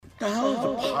Oh,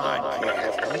 the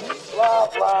podcast. Blah,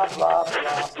 blah, blah,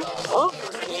 blah, blah.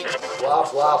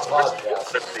 Blah, blah,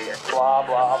 podcast. Blah,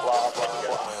 blah, blah, blah,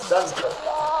 blah. Sounds good.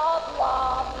 Blah,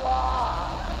 blah,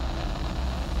 blah.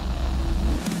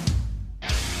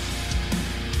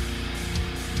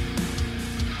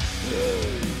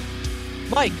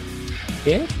 Mike,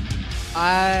 Yeah?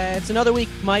 it's another week,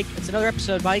 Mike. It's another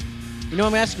episode, Mike. You know what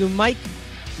I'm asking you, Mike?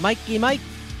 Mike,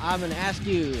 I'm going to ask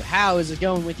you, how is it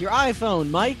going with your iPhone,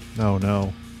 Mike? Oh,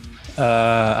 no.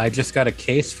 I just got a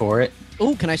case for it.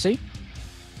 Oh, can I see?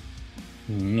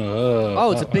 No.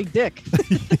 Oh, it's a big dick.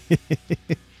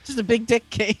 Just a big dick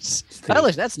case.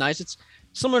 That's nice. It's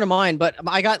similar to mine, but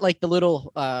I got like the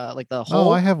little, like the hole.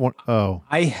 Oh, I have one. Oh,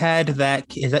 I had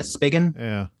that. Is that Spigen?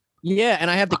 yeah. Yeah, and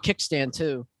I have the kickstand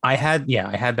too. I had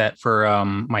that for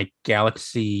my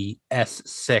Galaxy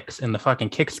S6, and the fucking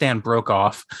kickstand broke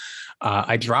off.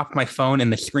 I dropped my phone,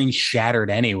 and the screen shattered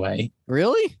anyway.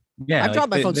 Really? Yeah, I've dropped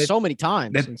my phone so many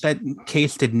times. That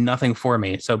case did nothing for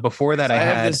me. So before that, I I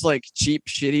have had this like cheap,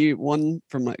 shitty one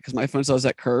from because my phone still has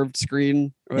that curved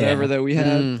screen or whatever that we had.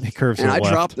 It curves And to I the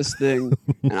left. dropped this thing,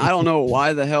 and I don't know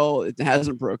why the hell it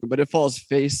hasn't broken, but it falls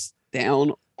face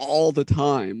down all the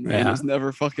time. And Yeah. it's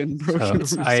never fucking broken.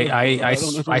 So or I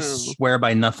something. don't know. swear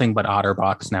by nothing but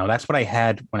OtterBox now. That's what I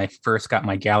had when I first got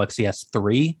my Galaxy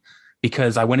S3,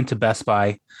 because I went into Best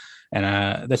Buy,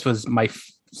 and this was my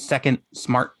second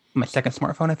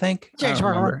smartphone, I think. I don't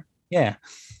remember. Yeah.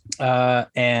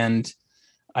 And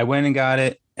I went and got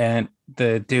it, and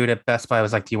the dude at Best Buy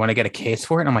was like, "Do you want to get a case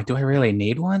for it?" And I'm like, "Do I really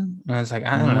need one?" And I was like,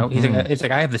 "I don't know." He's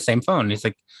like, "I have the same phone." And he's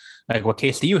like, what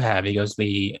case do you have? He goes,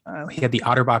 he had the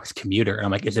OtterBox Commuter. And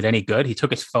I'm like, is it any good? He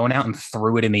took his phone out and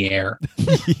threw it in the air.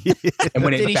 And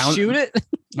when Did he shoot it?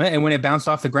 And when it bounced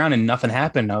off the ground and nothing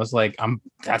happened, I was like,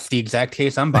 that's the exact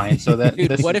case I'm buying. So that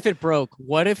Dude, what if it broke?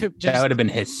 What if it just that would have been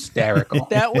hysterical.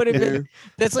 that would have been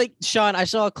that's like Sean, I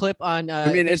saw a clip on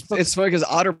I mean, it's funny because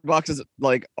OtterBoxes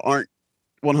like aren't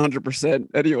 100%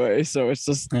 anyway, so it's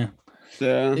just Yeah.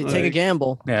 you take a like-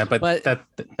 gamble. Yeah, but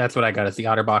that's what I got is the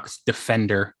OtterBox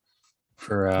Defender.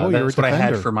 For Oh, you're a that's what I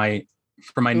had Defender.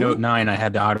 for my Note 9. I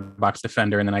had the OtterBox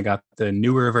Defender, and then I got the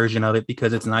newer version of it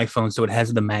because it's an iPhone, so it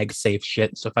has the MagSafe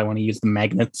shit. So if I want to use the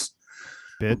magnets,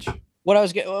 Bitch. What I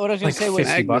was gonna Like say was,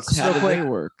 $50 Magnets, how real do quick. they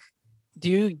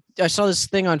work? I saw this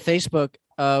thing on Facebook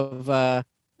of oh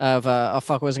fuck,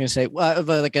 what was I gonna say? Of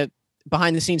like a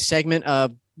behind the scenes segment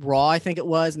of Raw, I think it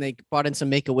was, and they brought in some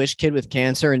Make-A-Wish kid with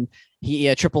cancer, and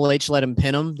he Triple H let him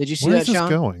pin him. Did you see Where that, is this Sean?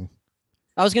 going?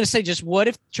 I was gonna say, just what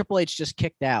if Triple H just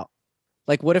kicked out?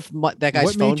 Like, what if that guy's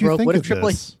What phone made you broke? think What if of Triple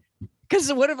H? this?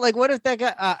 Because what if that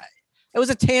guy? It was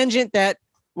a tangent that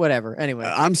whatever. Anyway,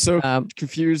 I'm so um,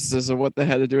 confused as to what that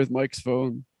had to do with Mike's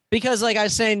phone. because like I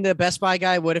was saying, the Best Buy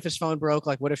guy. What if his phone broke?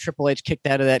 Like, what if Triple H kicked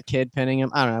out of that kid pinning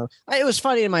him? I don't know. It was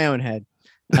funny in my own head,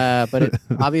 but it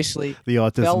obviously The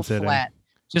fell autism setting. flat,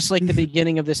 just like the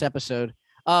beginning of this episode.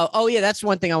 Oh yeah, that's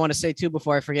one thing I want to say too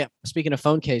before I forget. Speaking of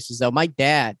phone cases, though, my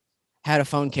dad had a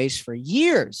phone case for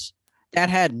years that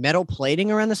had metal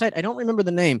plating around the side. I don't remember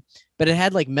the name, but it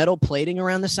had like metal plating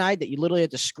around the side that you literally had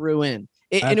to screw in.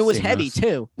 And I've it was seen heavy those.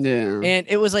 too. Yeah. And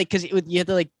it was like because you had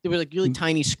to like there were like really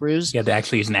tiny screws. you had to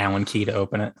actually use an Allen key to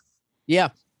open it. Yeah.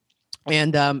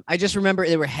 And I just remember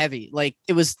they were heavy. Like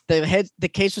it was the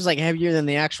case was like heavier than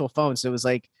the actual phone. So it was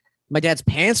like my dad's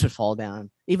pants would fall down,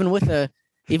 even with a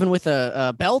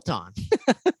belt on.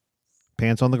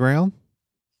 Pants on the ground?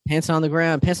 Pants on the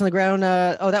ground.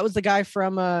 That was the guy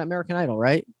from American Idol,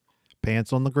 right?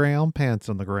 Pants on the ground? Pants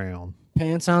on the ground.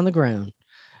 Pants on the ground.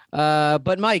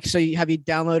 But Mike, so have you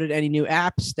downloaded any new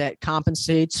apps that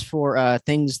compensates for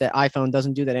things that iPhone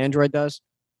doesn't do that Android does?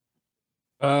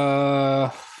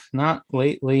 Not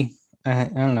lately. I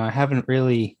don't know. I haven't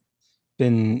really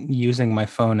been using my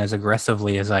phone as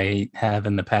aggressively as I have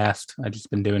in the past. I've just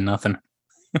been doing nothing.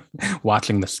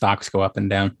 Watching the stocks go up and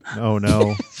down. Oh,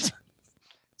 no. They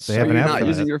So have an you're app not for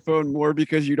using that. your phone more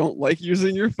because you don't like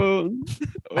using your phone?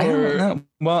 I don't Or- know.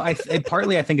 Well,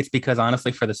 partly I think it's because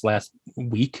honestly, for this last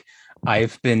week,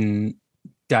 I've been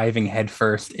diving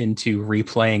headfirst into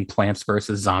replaying Plants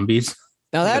vs Zombies.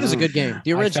 Now that is a good game.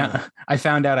 The original. I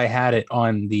found out I had it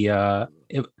on the.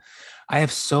 I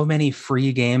have so many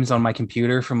free games on my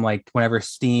computer from like whenever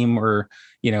Steam or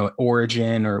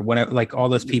Origin or whatever, like all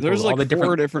those people. There's all like the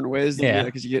four different. different ways to do Yeah. it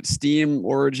because you get Steam,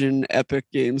 Origin, Epic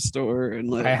Game Store, and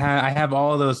like I have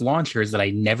all of those launchers that I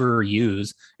never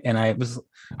use, and I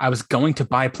was going to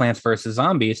buy Plants vs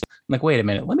Zombies. I'm like, wait a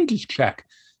minute, let me just check.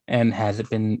 And has it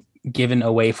been given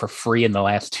away for free in the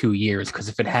last 2 years? Because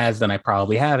if it has, then I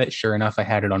probably have it. Sure enough, I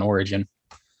had it on Origin.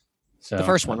 So The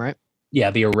first one, right?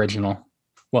 Yeah, the original.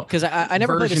 Well, because I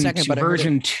never played the second, but I heard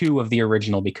version 2 of the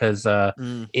original, because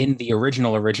Mm. in the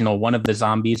original, one of the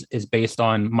zombies is based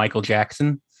on Michael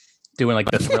Jackson doing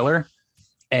like the Thriller.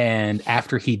 And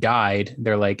after he died,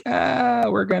 they're like,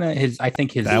 we're gonna I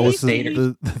think his That was estate-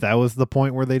 that was the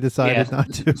point where they decided Yeah.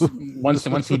 not to.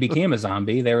 once he became a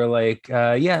zombie, they were like,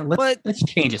 let's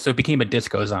change it. So it became a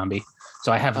disco zombie.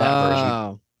 So I have that version.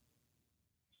 Oh.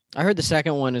 I heard the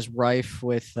second one is rife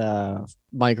with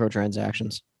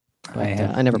microtransactions. But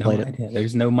have I never no played it. idea.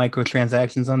 There's no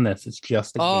microtransactions on this. It's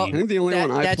just a Oh, I game. think the only That-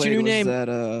 one I that's your played new was name.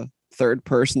 that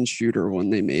third-person shooter one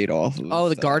they made off of. Oh,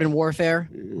 the Garden Warfare.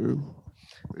 Yeah.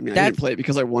 I mean, I That- didn't play it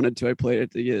because I wanted to. I played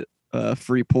it to get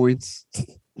free points.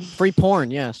 Free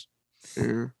porn, yes.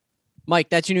 Yeah. Mike,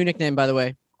 that's your new nickname, by the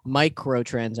way.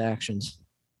 Microtransactions.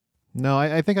 No,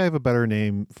 I think I have a better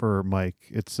name for Mike.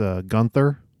 It's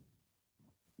Gunther.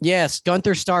 Yes,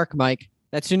 Gunther Stark, Mike.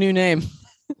 That's your new name.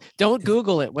 Don't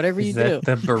Google it, whatever you Is do. that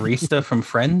the barista from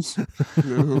Friends?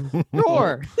 No.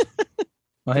 Sure.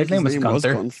 Well, his name was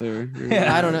Gunther. Gunther.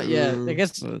 Yeah, I don't know. Yeah, I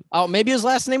guess. But Oh, maybe his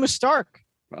last name was Stark.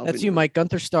 probably That's you, not. Mike.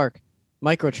 Gunther Stark.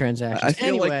 Microtransactions. I feel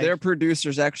anyway, like their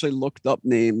producers actually looked up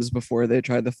names before they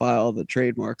tried to file the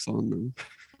trademarks on them.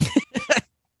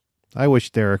 I wish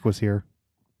Derek was here.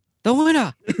 the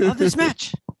winner of this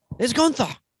match is Gunther.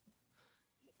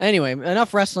 Anyway,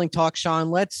 enough wrestling talk, Sean.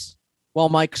 While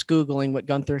Mike's Googling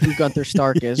who Gunther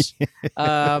Stark is,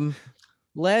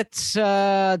 let's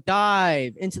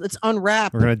dive into, let's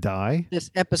unwrap We're gonna die. this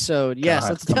episode. Yes, God,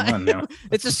 let's come dive. on now.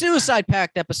 It's a suicide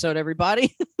pact episode,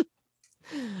 everybody.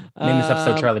 Name this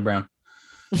episode Charlie Brown.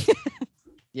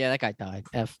 Yeah, that guy died.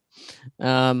 F.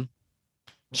 Sean,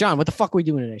 what the fuck are we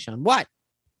doing today, Sean? What?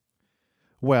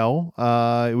 Well,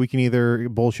 we can either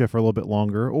bullshit for a little bit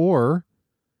longer, or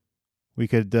we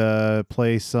could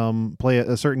play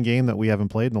a certain game that we haven't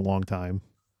played in a long time.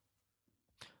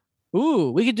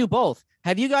 Ooh, we could do both.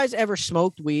 Have you guys ever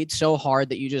smoked weed so hard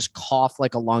that you just cough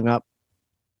like a lung up?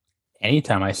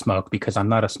 Anytime I smoke, because I'm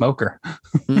not a smoker.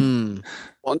 Hmm.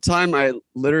 One time I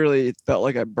literally felt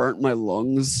like I burnt my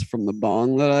lungs from the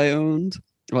bong that I owned.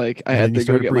 Like I And had then you to go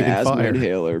started get my breathing asthma fire.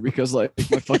 inhaler because like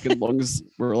my fucking lungs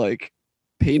were like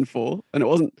painful. And it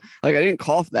wasn't like I didn't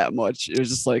cough that much. It was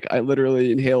just like I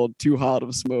literally inhaled too hot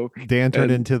of smoke. Dan turned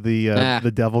And- into the Ah.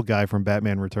 devil guy from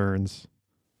Batman Returns,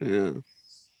 Yeah.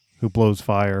 who blows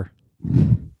fire.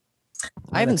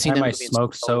 I haven't seen Time that I movie in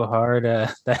smoked so so hard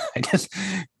that I just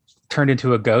turned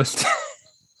into a ghost.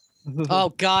 Oh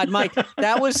God, Mike,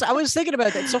 I was thinking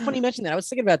about that. It's so funny you mentioned that. I was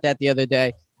thinking about that the other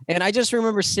day, and I just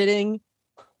remember sitting.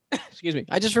 Excuse me.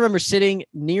 I just remember sitting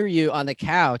near you on the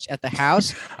couch at the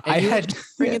house. And I you had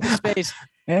bring into space,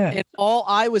 yeah. and all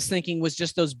I was thinking was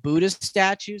just those Buddhist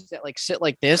statues that like sit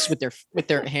like this with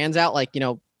their hands out, like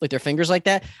with their fingers like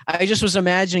that. I just was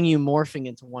imagining you morphing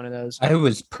into one of those. I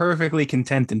was perfectly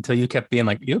content until you kept being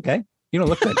like, "You okay? You don't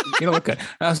look good. You don't look good."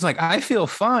 And I was like, "I feel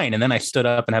fine," and then I stood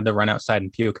up and had to run outside and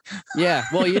puke. Yeah.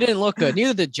 Well, you didn't look good.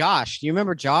 Neither did Josh. Do you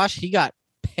remember Josh? He got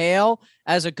pale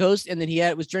as a ghost, and then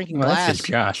was drinking Well, that's glass. just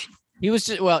Josh. He was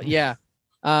just, well, yeah.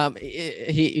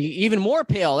 He even more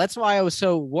pale. That's why I was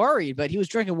so worried. But he was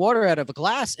drinking water out of a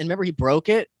glass, and remember he broke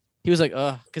it. He was like,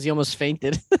 "Ugh," because he almost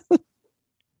fainted.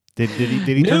 Did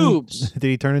he Noobs. did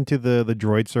he turn into the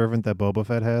droid servant that Boba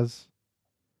Fett has?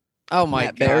 Oh my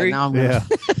Matt God! Berry? Now I'm gonna-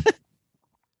 Yeah.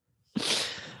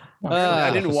 I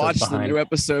didn't Episodes watch the behind. new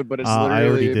episode, but it's I already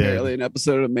literally did. apparently an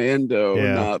episode of Mando,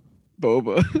 Yeah. not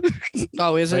Boba.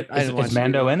 Oh, is it? Wait, is, watch is it.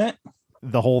 Mando in it?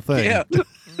 The whole thing. yeah.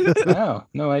 Oh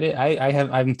no, I did.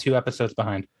 I'm 2 episodes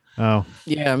behind. Oh.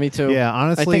 Yeah, me too. Yeah,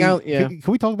 honestly, yeah. can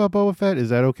we talk about Boba Fett? Is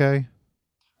that okay?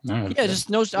 No, Yeah, just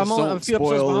no. I'm Just on a don't few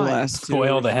episodes spoil the behind. last two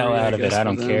Spoil or the hell three, out of it. guess, I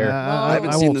don't for them. care. I haven't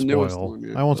I seen won't the newest spoil. one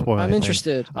yet, I won't but- spoil. I'm anything.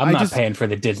 interested. I'm I not just- paying for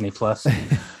the Disney Plus. Me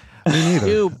neither.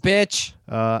 You bitch.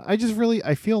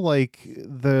 I feel like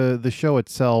the show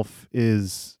itself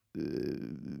is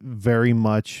very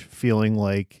much feeling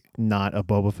like not a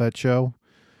Boba Fett show.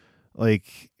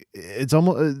 Like it's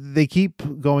almost they keep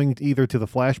going either to the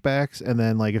flashbacks and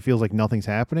then like it feels like nothing's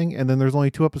happening, and then there's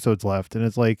only 2 episodes left, and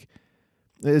it's like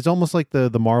it's almost like the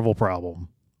Marvel problem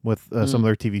with some of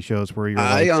their TV shows where you're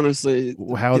I like, honestly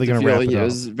how are they get the going to wrap feeling it up?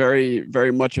 was very,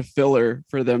 very much a filler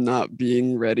for them not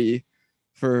being ready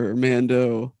for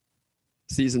Mando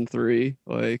season 3.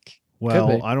 Like,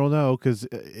 Well, be. I don't know, because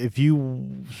if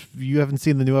you haven't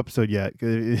seen the new episode yet,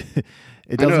 it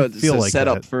I know doesn't it's feel a like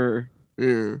setup that. for.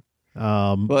 Yeah.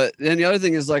 But But then the other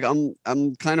thing is like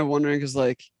I'm kind of wondering because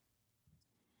like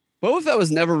Boba Fett was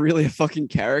never really a fucking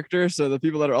character, so the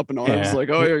people that are up in arms Yeah. like,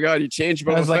 oh my god, you changed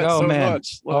I Boba was like, Fett oh so man,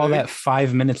 much. all Like- that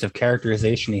 5 minutes of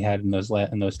characterization he had in those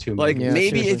 2 Like movies. Yeah,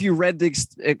 maybe if seriously. you read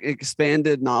the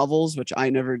expanded novels, which I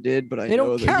never did, but I They don't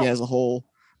know that count. he has a whole.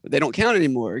 They don't count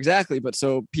anymore, exactly. But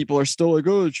so people are still like,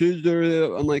 oh, change their.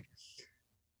 I'm like,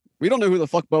 we don't know who the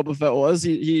fuck Boba Fett was.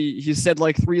 He said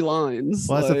like 3 lines.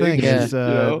 Well, that's like, the thing. Yeah. Is, you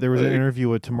know, there was an like, interview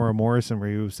with Tamora Morrison where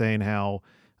he was saying how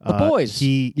The boys.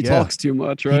 he He yeah, talks too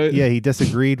much, right? he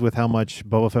disagreed with how much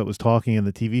Boba Fett was talking in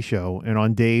the TV show, and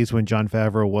on days when Jon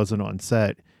Favreau wasn't on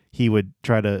set, he would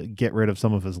try to get rid of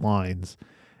some of his lines,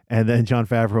 and then Jon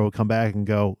Favreau would come back and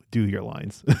go, "Do your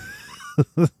lines."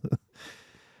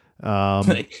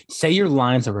 Say your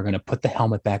lines, or we're gonna put the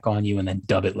helmet back on you and then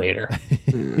dub it later.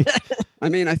 Yeah. I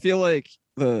mean, I feel like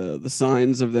the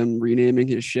signs of them renaming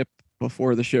his ship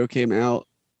before the show came out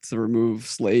to remove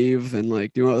slave and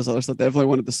like do all this other stuff, they definitely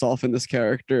wanted to soften this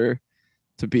character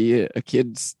to be a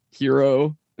kid's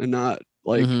hero and not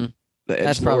like Mhm. the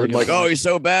That's edge probably lord, like, good. oh, he's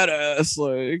so badass.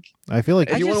 Like, I feel like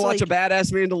if I you want to just, watch a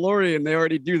badass Mandalorian, they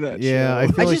already do that. yeah, I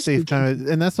show. feel like just- they've kind of,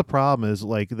 and that's the problem is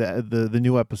like the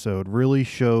new episode really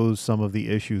shows some of the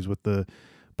issues with the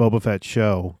Boba Fett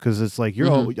show because it's like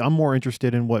I'm more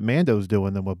interested in what Mando's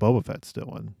doing than what Boba Fett's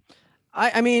doing.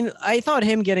 I mean, I thought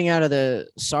him getting out of the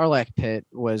Sarlacc pit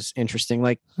was interesting.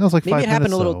 Like, That was like Maybe 5 it happened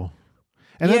minutes a little- though.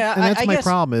 And, Yeah, and that's I my guess-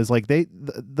 problem is like the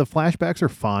flashbacks are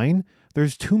fine.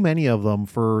 There's too many of them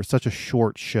for such a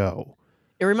short show.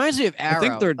 it reminds me of Arrow. I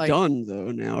think they're like, done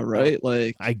though now, right?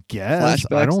 Like I guess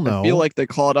flashbacks. I don't know. I feel like they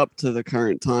caught up to the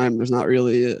current time. There's not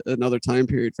really another time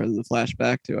period for them to flash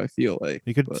back to. I feel like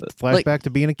you could but- flash like- back to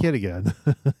being a kid again.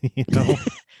 You know?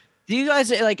 Do you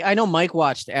guys like? I know Mike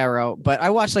watched Arrow, but I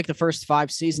watched like the first 5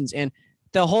 seasons, and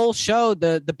the whole show,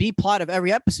 the B plot of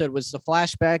every episode was the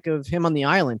flashback of him on the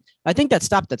island. I think that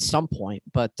stopped at some point,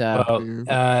 but Well,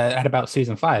 at about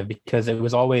season 5, because it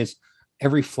was always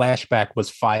every flashback was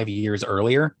 5 years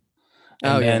earlier,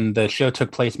 and Oh, yeah. then the show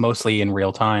took place mostly in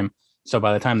real time. So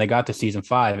by the time they got to season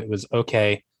 5, it was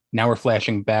okay. Now we're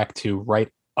flashing back to right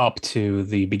up to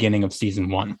the beginning of season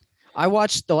 1. I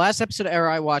watched the last episode of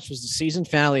Arrow I watched was the season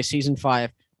finale, of season 5,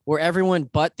 where everyone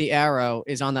but the Arrow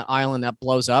is on the island that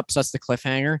blows up. So that's the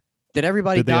cliffhanger. Did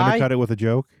everybody Did they die? undercut it with a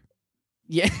joke?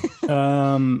 Yeah,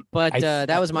 But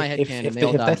that was my headcanon. If, They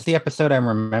all if died. that's the episode I'm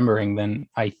remembering, then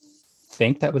I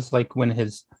think that was like when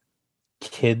his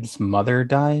kid's mother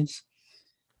dies,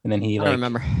 and then he I don't like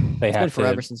remember. they It's been have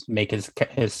forever to since. make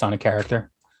his son a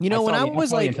character. You know, when I I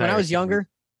was saw the like when I entire was season. younger,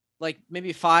 like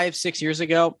maybe 5-6 years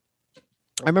ago,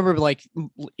 I remember like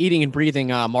eating and breathing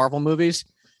Marvel movies.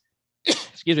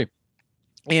 Excuse me.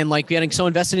 And like getting so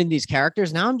invested in these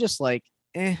characters. Now I'm just like,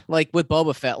 like with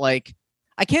Boba Fett, like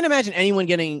I can't imagine anyone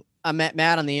getting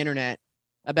mad on the internet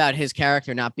about his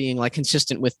character not being like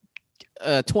consistent with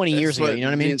 20 years That's ago. You know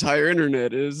what I The mean? entire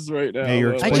internet is right now. Yeah, you're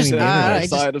though. explaining Like, the the internet. other I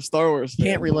just side of Star Wars. Can't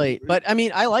fan. relate. But I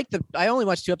mean, I only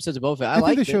watched 2 episodes of Boba Fett. I think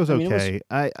liked the it. show's I mean, it was- okay.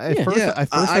 I Yeah. at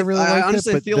first I really liked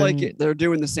honestly it, but feel then, like they're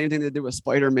doing the same thing they did with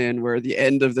Spider-Man, where the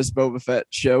end of this Boba Fett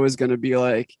show is going to be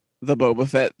like the Boba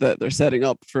Fett that they're setting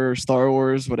up for Star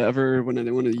Wars, whatever, when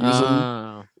they want to use them.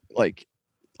 Oh. Like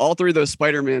all 3 of those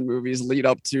Spider-Man movies lead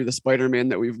up to the Spider-Man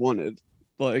that we've wanted.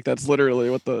 Like that's literally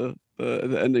what the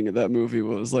ending of that movie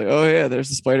was. Like, oh yeah, there's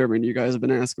the Spider-Man you guys have been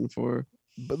asking for.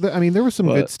 I mean, there was some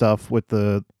good But- stuff with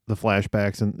the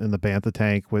flashbacks and the Bantha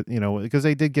tank with because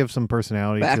they did give some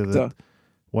personality to the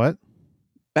what?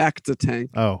 Back to tank.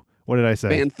 Oh, what did I say?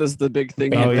 Bantha's the big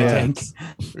thing. Oh, in the yeah. tank.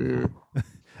 Yeah.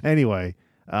 Anyway,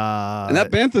 And that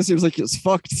Bantha seems like it's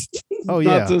fucked. Oh,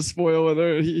 yeah. Not to spoil with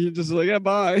her. He just like, yeah,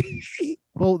 bye.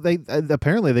 well, they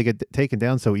apparently they get taken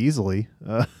down so easily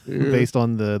Yeah. based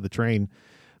on the train.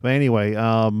 But anyway,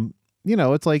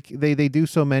 it's like they do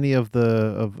so many of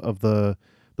the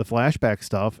flashback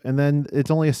stuff, and then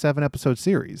it's only a 7-episode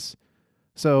series.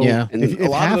 So Yeah. And if a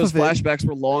lot half of those of it- flashbacks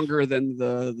were longer than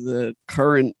the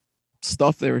current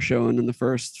stuff they were showing in the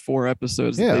first 4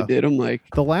 episodes that Yeah. they did. I'm like,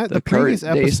 the the previous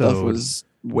current day stuff episode was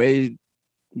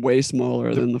way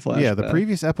smaller than the flashback. Yeah, the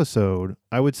previous episode,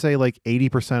 I would say like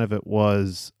 80% of it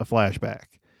was a flashback.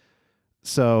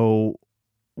 So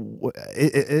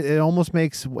it almost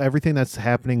makes everything that's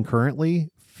happening currently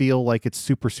feel like it's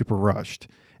super, super rushed.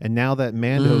 And now that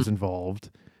Mando's involved,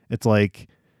 it's like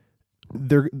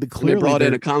they're clearly they brought in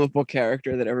they're- a comic book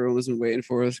character that everyone was waiting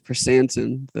for, was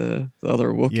Chrysanthemum, the other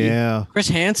Wookiee. Yeah, Chris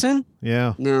Hansen?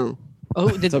 yeah. No. Oh,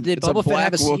 did It's a Boba Fett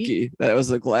have black a seat? Wookiee that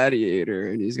was a gladiator,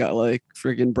 and he's got like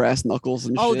friggin' brass knuckles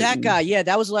and Oh, shit. that and- guy. Yeah,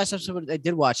 that was the last episode I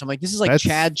did watch. I'm like, this is like That's-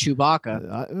 Chad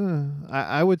Chewbacca.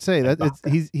 I would say that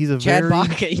he's a Chad very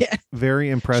Baca. Yeah. very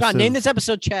impressive. Sean, name this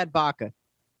episode Chad Baca.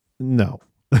 No.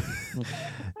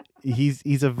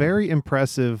 He's a very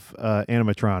impressive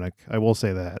animatronic. I will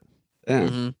say that. Yeah.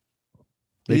 Mhm.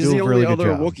 They He's do the a only really good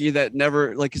other job. Wookiee that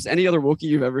never like is any other Wookiee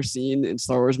you've ever seen in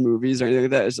Star Wars movies or anything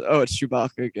like that is it's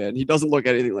Chewbacca again. He doesn't look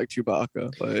anything like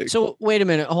Chewbacca. Like So wait a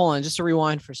minute, hold on, just to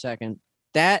rewind for a second.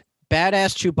 That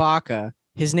badass Chewbacca,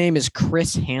 his name is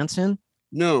Chris Hansen.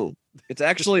 no, it's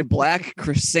actually Black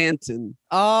Chrysanthemum.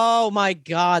 Oh my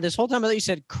god! This whole time I thought you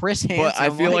said Chris Hansen. But I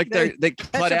I'm feel like that- they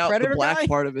cut a out the Predator black guy?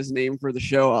 part of his name for the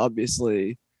show,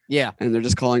 obviously, yeah. and they're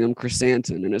just calling him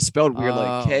Chrysanthemum, and it's spelled weird,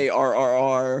 like Oh.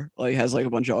 KRRR, like has like a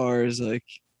bunch of R's, like.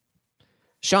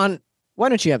 Sean, why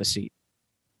don't you have a seat?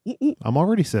 I'm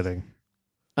already sitting.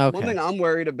 One Okay. thing I'm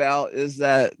worried about is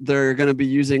that they're going to be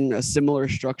using a similar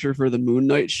structure for the Moon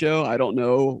Knight show. I don't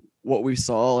know what we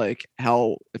saw, like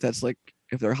how if that's like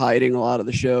if they're hiding a lot of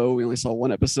the show. We only saw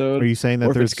one episode, Are you saying that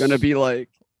or if there's it's going to be like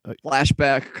Uh,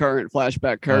 flashback, current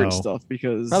Oh. stuff.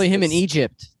 Because Probably him in it's-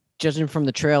 Egypt, judging from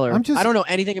the trailer. I'm just- I don't know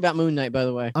anything about Moon Knight, by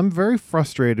the way. I'm very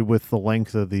frustrated with the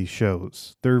length of these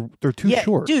shows. They're too yeah,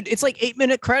 short. dude, it's like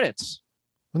 8-minute credits.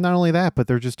 Well, not only that, but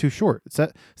they're just too short. I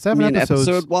Seven mean, episodes.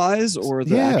 episode wise, or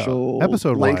the Yeah, actual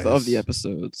episode-wise. length of the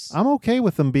episodes. I'm okay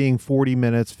with them being 40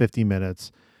 minutes, 50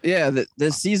 minutes. Yeah,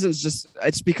 the season's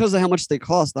just—it's because of how much they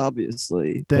cost,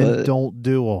 obviously. Then but- don't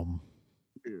do them.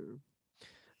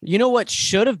 You know what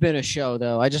should have been a show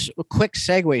though? A quick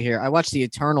segue here. I watched the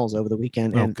Eternals over the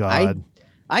weekend, Oh and God,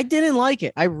 I didn't like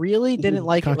it. I really didn't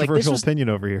like it. Like this controversial was, opinion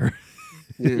over here.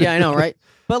 yeah, I know, right?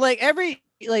 But like every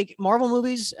like Marvel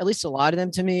movies, at least a lot of them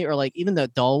to me, or like even the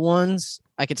dull ones,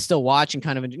 I could still watch and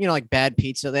kind of like Bad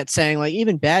Pizza. That's saying like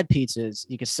even bad pizzas,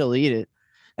 you can still eat it.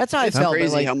 That's how It's I felt. but,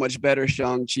 crazy like, how much better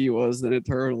Shang-Chi was than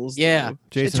Eternals. Yeah. though.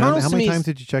 Jason, how Eternals to many me times is-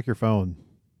 did you check your phone?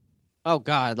 oh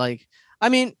God, like I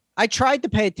mean, I tried to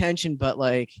pay attention, but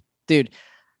like, dude,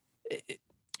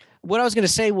 what I was gonna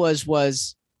say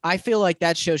was I feel like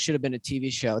that show should have been a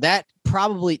TV show. That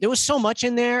probably there was so much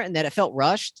in there, and that it felt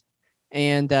rushed,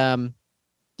 and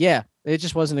yeah, it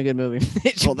just wasn't a good movie.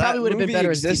 It Well, that probably would have been movie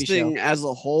better as a TV existing show. as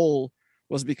a whole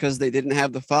was because they didn't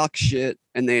have the Fox shit,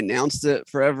 and they announced it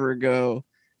forever ago.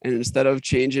 And instead of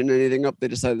changing anything up, they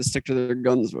decided to stick to their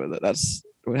guns with it. That's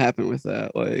what happened with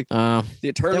that. Like the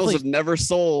Eternals definitely- have never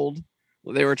sold.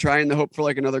 They were trying to hope for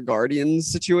like another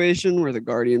Guardians situation where the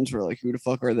Guardians were like, who the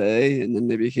fuck are they? And then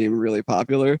they became really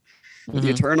popular. But the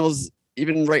Mhm. Eternals,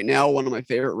 even right now, one of my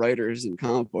favorite writers in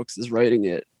comic books is writing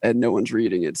it, and no one's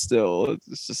reading it still.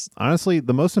 It's just Honestly,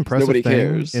 the most impressive Nobody thing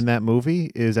cares. in that movie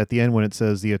is at the end when it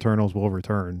says the Eternals will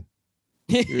return.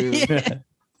 Yeah.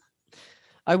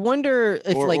 I wonder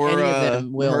if like any of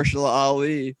them will. Mahershala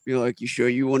Ali be like, you sure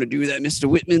you want to do that, Mr.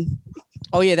 Whitman?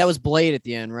 Oh yeah, that was Blade at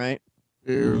the end, right?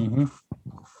 Yeah. Mhm.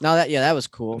 No, that was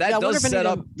cool. That Yeah, I wonder does if any set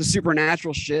of up them- the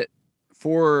supernatural shit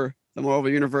for the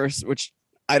Marvel Universe, which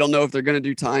I don't know if they're going to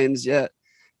do tie-ins yet,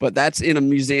 but that's in a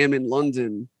museum in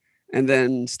London. And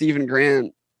then Stephen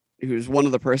Grant, who's one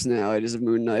of the personalities of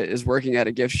Moon Knight, is working at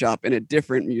a gift shop in a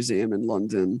different museum in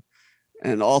London.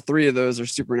 And all three of those are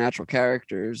supernatural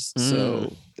characters.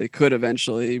 So they could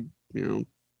eventually,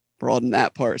 broaden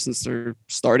that part since they're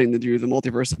starting to do the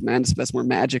multiverse of madness. That's more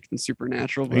magic than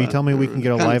supernatural. Are you but, telling me we can get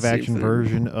a kinda the live same action thing.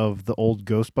 version of the old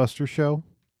Ghostbuster show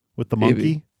with the Maybe.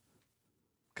 monkey?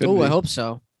 Could Oh, I be. hope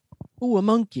so. Ooh, a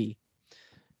monkey.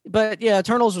 But yeah,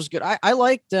 Eternals was good. I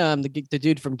liked the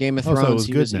dude from Game of Oh, Thrones. so it was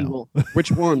He good now. evil.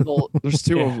 Which one? evil. There's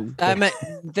two Yeah. of them. I meant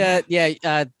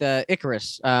the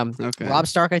Icarus. Okay. Rob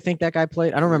Stark, I think that guy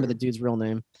played. I don't remember the dude's real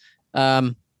name.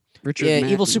 Richard Yeah, evil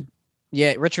Madden. super.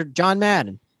 Yeah, Richard John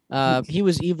Madden. He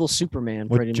was evil Superman.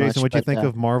 What, Pretty Jason, much. what'd you but, think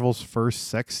of Marvel's first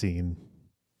sex scene?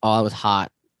 Oh, it was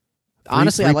hot. Three-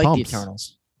 Honestly, I three like the pumps.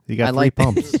 Eternals. You got I three like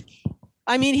pumps.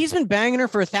 I mean, he's been banging her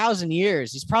for 1,000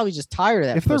 years. He's probably just tired of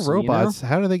that. If they're pussy, you know? robots,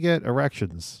 how do they get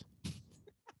erections?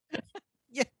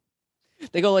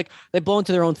 They go like they blow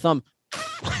into their own thumb.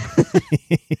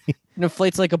 It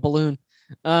inflates like a balloon.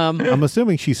 I'm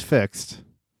assuming she's fixed.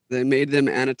 They made them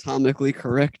anatomically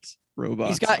correct robots.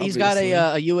 he's got obviously.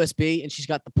 a USB and she's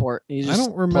got the port. He I just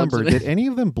don't plugs remember. it in. Did any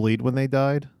of them bleed when they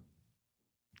died?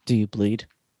 Do you bleed?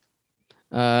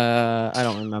 I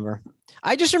don't remember.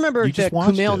 I just remember You the just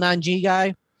watched Kumail it. Nanji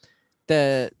guy.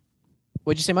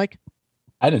 What'd you say, Mike?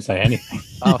 I didn't say anything.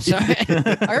 Oh, sorry.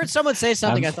 I heard someone say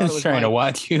something. I'm I thought it just was trying to Mike.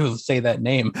 watch you say that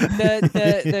name.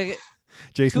 The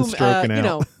Jason's stroking out. you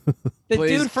know, the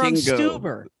Plays dude from Kingo.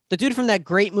 Stuber, the dude from that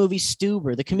great movie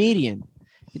Stuber, the comedian,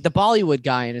 the Bollywood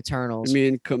guy in Eternals. I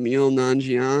mean, Camille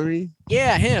Nanjiani.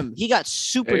 Yeah, him. He got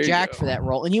super There you jacked go. for that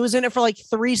role, and he was in it for like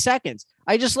 3 seconds.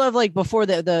 I just love like before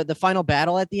the final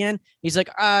battle at the end. He's like,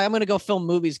 "I'm gonna go film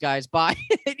movies, guys. Bye."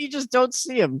 And you just don't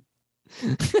see him.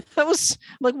 I was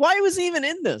like, why was he even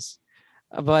in this?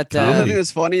 But The other Comedy. thing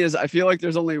that's funny is I feel like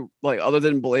there's only like other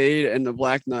than Blade and the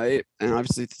Black Knight, and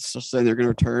obviously still saying they're going to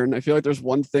return. I feel like there's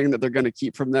one thing that they're going to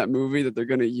keep from that movie that they're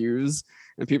going to use,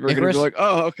 and people are going to Icarus? be like,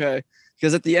 "Oh, okay."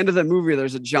 Because at the end of the movie,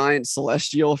 there's a giant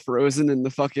celestial frozen in the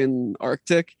fucking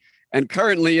Arctic, and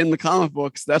currently in the comic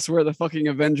books, that's where the fucking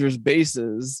Avengers base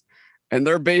is, and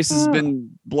their base has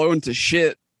been blown to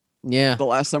shit yeah, the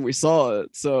last time we saw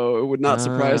it. So it would not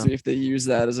surprise Ah. me if they use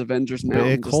that as Avengers Big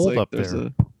Mountain. just cold like up there's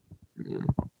there.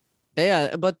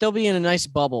 yeah, but they'll be in a nice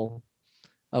bubble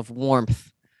of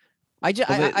warmth. I just,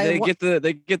 Well, they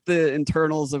get the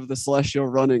internals of the celestial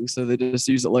running, so they just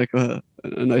use it like a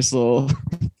nice little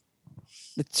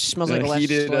it smells like a last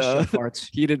heated, celestial farts.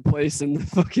 heated place in the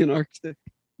fucking Arctic.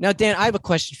 Now, Dan, I have a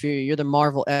question for you. You're the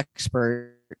Marvel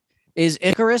expert. Is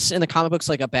Icarus in the comic books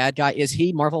like a bad guy? Is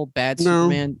he Marvel bad No.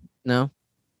 Superman? No.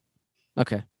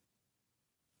 Okay.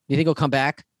 You think he'll come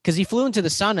back? Because he flew into the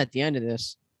sun at the end of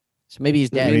this, so maybe he's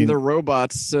I dead. mean, they're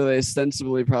robots, so they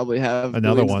ostensibly probably have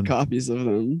Another millions of one. copies of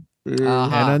them. Yeah.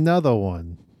 Uh-huh. And another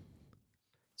one.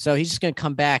 So he's just gonna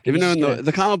come back. and Even though he's in gonna-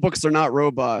 the comic books they're not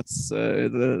robots,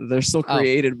 they're still Oh.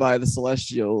 created by the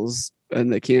Celestials,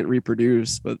 and they can't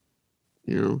reproduce. But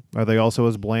you know, Are they also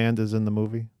as bland as in the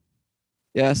movie?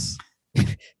 yes,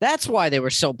 that's why they were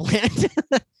so bland.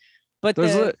 But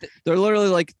There's the- they're literally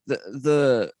like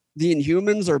the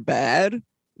Inhumans are bad,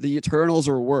 the Eternals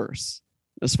are worse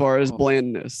as far as Oh.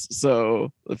 blandness.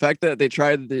 So the fact that they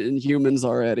tried the Inhumans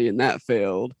already and that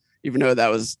failed, even though that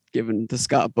was given to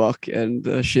Scott Buck and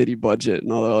the shitty budget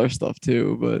and all that other stuff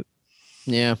too. But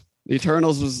yeah, the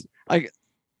Eternals was I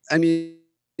mean,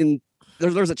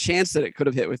 there's a chance that it could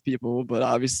have hit with people, but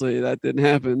obviously that didn't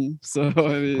happen. So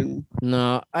I mean,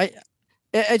 no,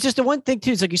 it's just the one thing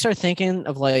too. Is like you start thinking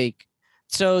of like,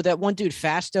 so that one dude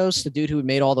Fastos, the dude who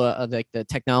made all the like the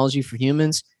technology for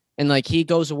humans, and like he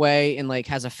goes away and like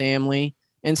has a family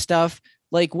and stuff.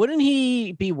 Like, wouldn't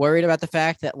he be worried about the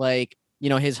fact that like, you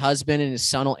know, his husband and his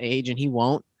son will age and he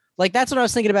won't? Like, that's what I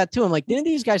was thinking about too. I'm like, didn't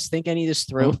these guys think any of this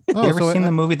through? Oh, you ever so seen I-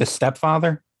 the movie The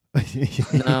Stepfather?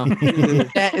 No.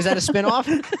 Is that a spinoff?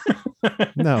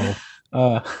 No.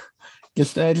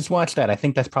 Just watch that. I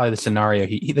think that's probably the scenario.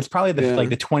 That's probably the Yeah. like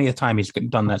the 20th time he's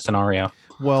done that scenario.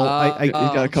 Well, he's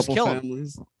got a just couple kill him.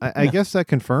 families. I guess that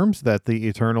confirms that the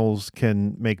Eternals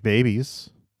can make babies.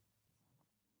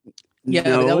 Yeah,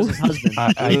 but that was his husband.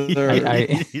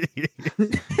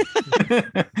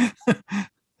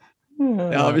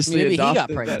 They obviously Maybe he got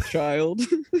adopted pregnant. that child.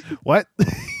 What?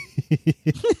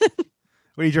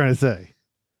 What are you trying to say?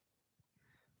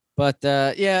 But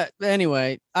yeah,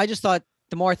 anyway, I just thought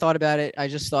the more I thought about it, I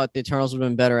just thought the Eternals would have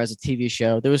been better as a TV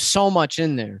show. There was so much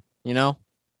in there, you know?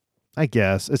 I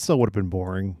guess it still would have been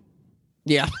boring.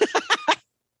 Yeah.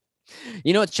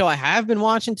 You know what show I have been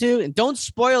watching too? And don't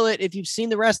spoil it if you've seen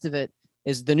the rest of it,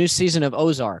 is the new season of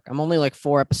Ozark. I'm only like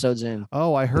 4 episodes in.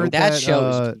 Oh, I heard That that. show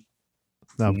is-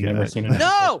 No, I'm Never kidding. seen it.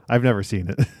 No! I've never seen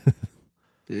it.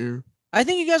 Yeah. I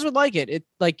think you guys would like it. It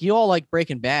like you all like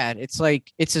Breaking Bad. It's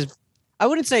like I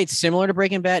wouldn't say it's similar to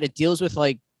Breaking Bad. It deals with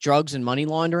like drugs and money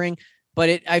laundering,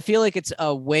 but I feel like it's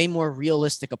a way more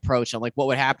realistic approach on like what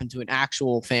would happen to an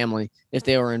actual family if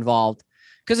they were involved.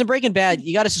 Because in Breaking Bad,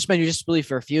 you got to suspend your disbelief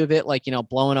for a few of it, like, you know,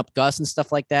 blowing up Gus and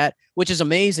stuff like that, which is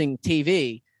amazing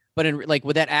TV. But in like,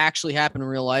 would that actually happen in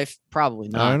real life? Probably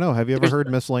I not. don't know. Have you ever There's- heard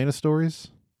miscellaneous stories?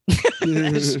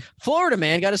 Florida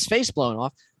man got his face blown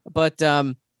off. But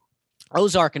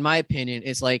Ozark, in my opinion,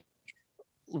 is like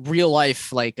real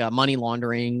life, like money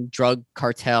laundering, drug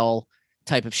cartel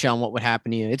type of show and what would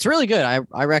happen to you. It's really good.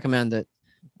 I recommend it.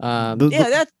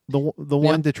 The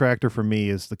one detractor for me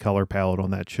is the color palette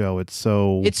on that show. It's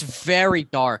so it's very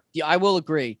dark. Yeah, I will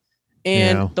agree.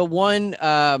 And Yeah. the one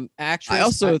actress, I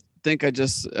also think I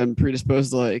just am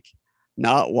predisposed to like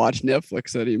not watch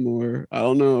Netflix anymore. I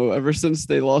don't know. Ever since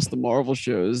they lost the Marvel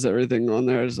shows, everything on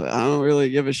there is like I don't really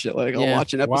give a shit. Like I'll Yeah.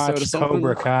 watch an episode Watch of something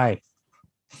Cobra Kai.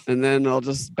 and then I'll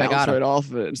just I bounce got it. right off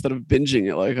of it instead of binging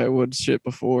it like I would shit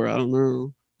before. I don't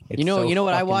know. It's You know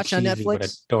what I fucking watch on cheesy, but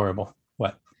Netflix? adorable.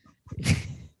 What?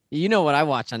 you know what I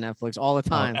watch on Netflix all the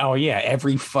time. Oh yeah,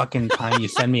 every fucking time you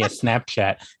send me a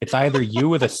Snapchat, it's either you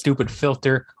with a stupid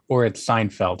filter or it's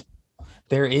Seinfeld.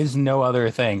 There is no other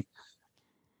thing.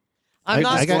 I'm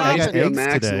not I got surprised. eggs HBO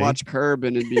Max today. and watch Curb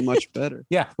and it'd be much better.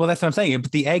 Yeah, well, that's what I'm saying.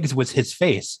 But the eggs was his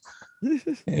face.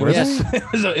 It Was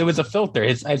was, it was a filter.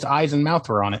 His eyes and mouth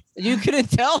were on it. You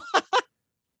couldn't tell.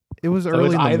 it was So early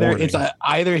it's in the either morning. it's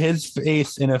either his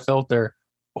face in a filter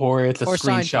or it's a Or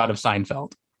screenshot of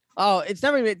Seinfeld. Oh, it's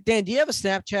never been. Dan, do you have a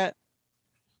Snapchat?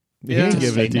 He Yeah. didn't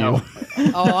give it to No.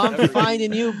 you. Oh, I'm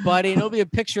finding you, buddy. And it'll be a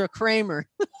picture of Kramer.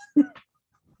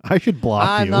 I should block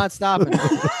I'm you. not stopping.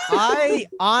 I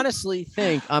honestly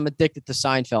think I'm addicted to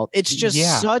Seinfeld. It's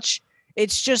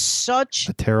just such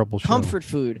A terrible show. comfort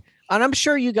food. And I'm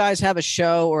sure you guys have a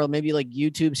show or maybe like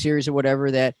YouTube series or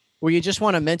whatever that where you just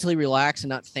want to mentally relax and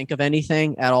not think of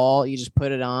anything at all. You just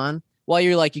put it on while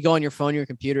you're like, you go on your phone, or your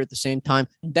computer at the same time.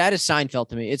 That is Seinfeld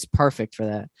to me. It's perfect for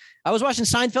that. I was watching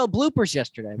Seinfeld bloopers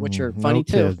yesterday, which are funny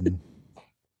too. kidding.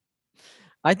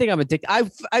 I think I'm addicted.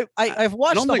 I've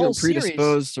watched I don't the think whole I'm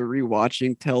predisposed to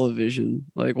rewatching television.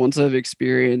 Like once I've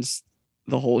experienced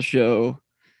the whole show,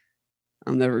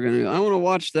 I'm never gonna. I want to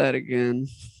watch that again.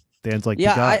 Dan's like,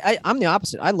 Yeah, I'm the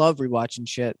opposite. I love rewatching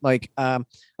shit. Like, I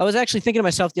was actually thinking to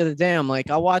myself the other day. I'm like,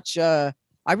 I'll watch.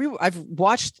 I've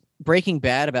watched Breaking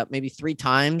Bad about maybe 3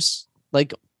 times,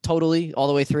 like totally all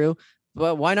the way through.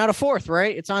 But why not a 4th?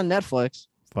 Right? It's on Netflix.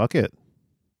 fuck it.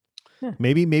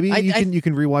 Maybe you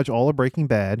can rewatch all of Breaking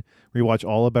Bad, rewatch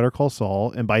all of Better Call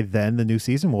Saul, and by then the new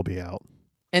season will be out.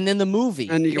 And then the movie.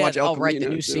 And you can watch El oh, right, the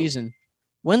Camino, new too. season.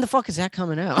 When the fuck is that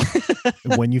coming out?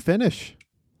 When you finish.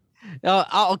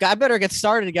 I better get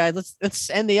started, guys. Let's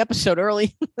end the episode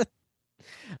early.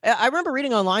 I remember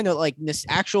reading online that like this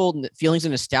actual feelings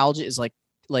of nostalgia is like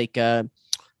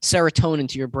serotonin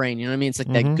to your brain. You know what I mean? It's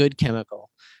like that good chemical.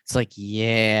 It's like,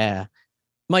 yeah.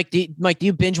 Mike, do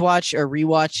you binge watch or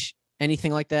rewatch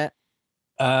anything like that?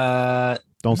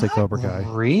 Don't say Not Cobra Kai.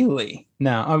 Really?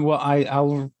 No. Well,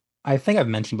 I think I've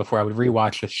mentioned before I would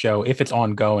rewatch a show if it's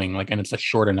ongoing, like, and it's a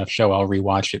short enough show. I'll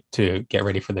rewatch it to get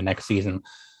ready for the next season.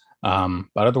 But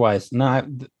otherwise, no.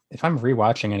 If I'm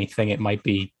rewatching anything, it might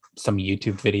be some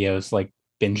YouTube videos, like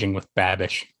binging with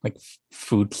Babish, like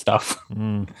food stuff.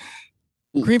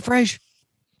 Green Fresh.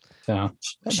 So,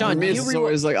 For Sean, me, you it's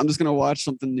always like I'm just gonna watch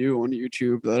something new on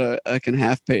YouTube that I can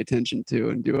half pay attention to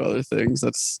and do other things.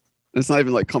 It's not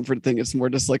even like comfort thing. It's more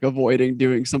just like avoiding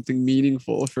doing something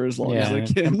meaningful for as long as I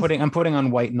can. I'm putting on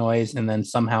white noise, and then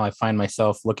somehow I find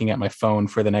myself looking at my phone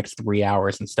for the next 3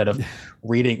 hours instead of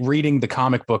reading the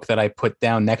comic book that I put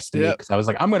down next to me, because I was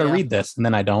like, I'm going to read this, and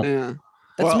then I don't. Yeah.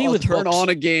 That's me I'll with turn books. on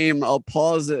a game, I'll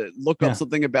pause it, look up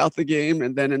something about the game,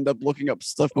 and then end up looking up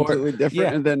stuff completely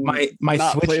different, and then my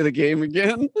not Switch, play the game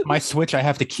again. my Switch, I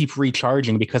have to keep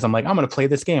recharging because I'm like, I'm going to play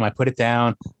this game. I put it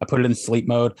down, I put it in sleep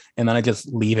mode, and then I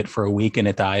just leave it for a week and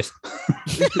it dies.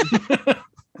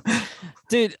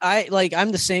 Dude,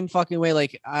 I'm the same fucking way.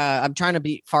 Like, I'm trying to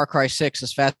beat Far Cry 6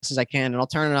 as fast as I can, and I'll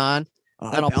turn it on, I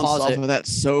and I'll bounced pause off it. of that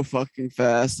so fucking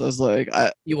fast. I was like,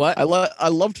 You what? I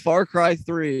loved Far Cry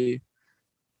 3,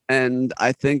 and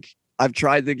I think I've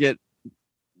tried to get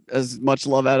as much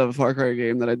love out of a Far Cry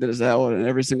game that I did as that one, and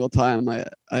every single time I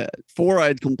 4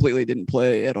 I completely didn't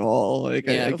play at all. Like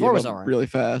Yeah, I 4 gave was up alright. really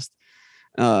fast.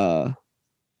 Far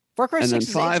Cry And 6 then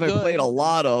is 5 I good. played a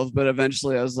lot of, but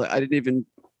eventually I was like, I didn't even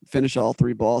finish all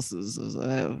 3 bosses. I was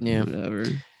like, Yeah. whatever.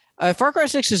 Far Cry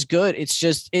 6 is good. It's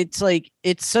just, it's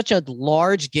such a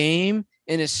large game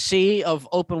in a sea of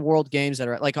open world games that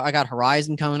are like, I got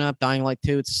Horizon coming up, Dying Light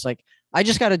 2. It's just like, I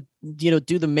just got to,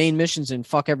 do the main missions and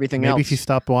fuck everything else. Maybe if you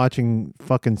stopped watching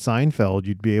fucking Seinfeld,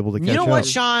 you'd be able to catch You know up. what,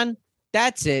 Sean?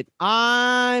 That's it.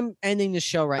 I'm ending the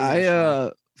show right now.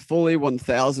 Sean. Fully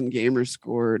 1,000 gamer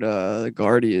scored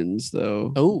Guardians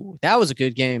though. Oh, that was a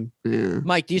good game. Yeah.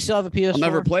 Mike, do you still have a PS4? I'll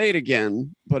never play it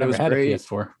again, but Never it was had great. a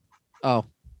PS4. Oh,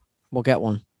 we'll get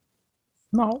one.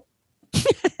 No.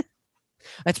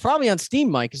 It's probably on Steam,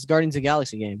 Mike. It's the Guardians of the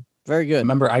Galaxy game. Very good.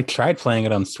 Remember, I tried playing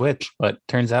it on Switch, but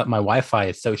turns out my Wi-Fi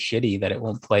is so shitty that it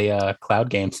won't play cloud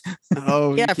games.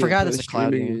 Oh, Yeah, you I can't forgot play it's a cloud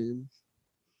streaming game. games.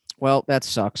 Well, that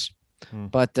sucks. Hmm.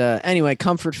 But anyway,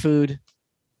 comfort food.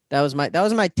 That was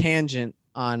my tangent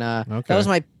on that Okay. was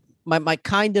my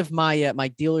my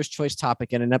dealer's choice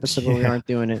topic in an episode where we Yeah. aren't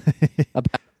doing it.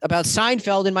 About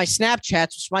Seinfeld in my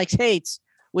Snapchats, which Mike hates,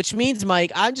 which means,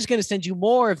 Mike, I'm just gonna send you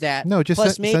more of that. No, just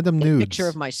plus send them a nudes. picture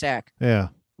of my sack. Yeah.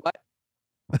 What?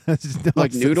 Just,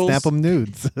 Like noodles? Snap them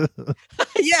nudes.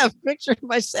 Yeah, a picture of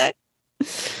my sack.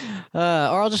 Or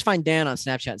I'll just find Dan on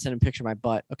Snapchat and send him a picture of my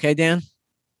butt. Okay, Dan?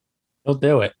 He'll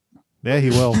do it. Yeah, he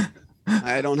will.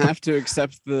 I don't have to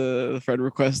accept the friend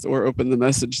request or open the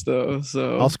message though.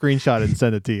 So I'll screenshot it and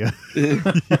send it to you.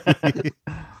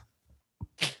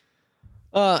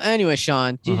 Anyway,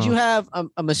 Sean, did Uh-huh. you have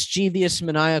a mischievous,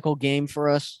 maniacal game for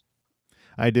us?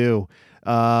 I do.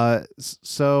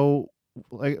 So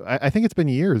like, I think it's been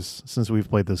years since we've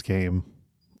played this game.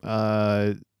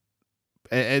 At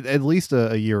least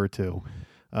a year or two.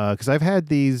 Because I've had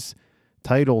these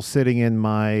titles sitting in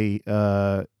my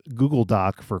Google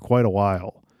Doc for quite a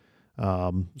while.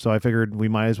 So I figured we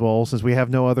might as well, since we have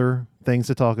no other things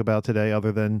to talk about today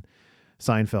other than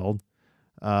Seinfeld.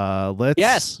 Let's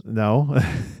Yes. no.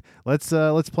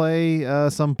 Let's play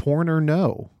some porn or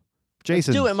no.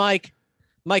 Jason, Let's do it, Mike.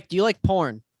 Mike, do you like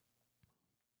porn?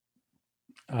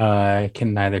 I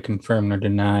can neither confirm nor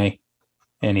deny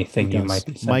anything you might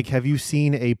be saying. Mike, have you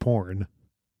seen a porn?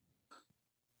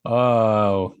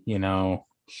 Oh,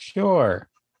 sure.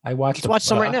 Let's watch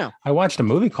some right now. I watched a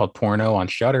movie called Porno on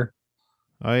Shudder.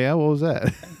 Oh yeah, what was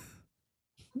that?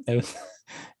 It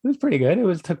was pretty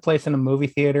good. Took place in a movie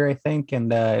theater, I think,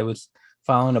 and it was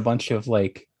following a bunch of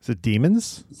like. Is it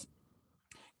demons?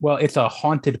 Well, it's a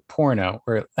haunted porno.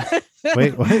 Where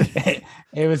Wait, what?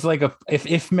 It was like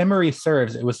if memory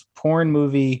serves, it was porn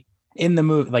movie in the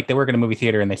movie. Like they work in a movie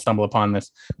theater and they stumble upon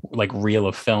this like reel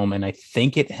of film, and I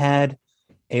think it had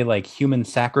a like human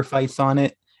sacrifice on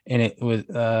it, and it was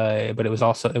but it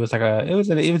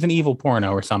was an evil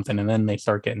porno or something, and then they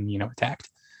start getting attacked.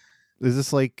 Is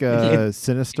this like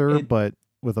Sinister but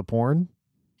with a porn?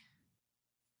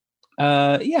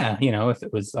 Yeah, if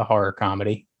it was a horror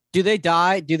comedy. Do they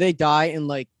die in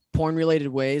like porn related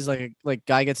ways? Like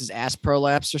guy gets his ass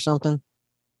prolapsed or something?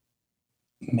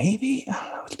 Maybe. I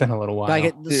don't know. It's been a little while. Guy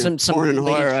get some porn and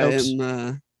lady horror. I jokes.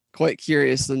 am quite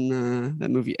curious in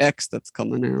that movie X that's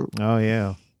coming out. Oh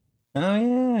yeah. Oh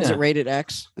yeah. Is it rated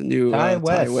X? The new Ty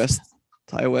Ty West. West.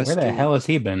 Where the hell has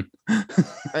he been? He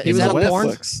Is was that on a porn?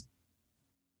 Netflix.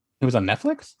 He was on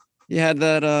Netflix? He had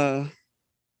that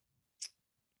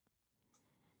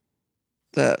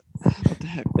what the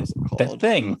heck was it That called?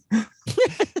 thing.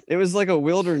 It was like a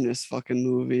wilderness fucking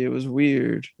movie. It was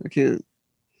weird. I can't.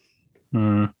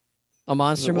 Hmm. A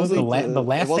monster It movie? wasn't The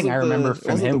last thing I remember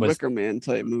from him the was Wicker Man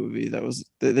type movie. That was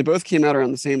they both came out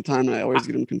around the same time, and I always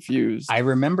get them confused. I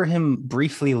remember him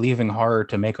briefly leaving horror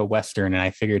to make a Western, and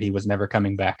I figured he was never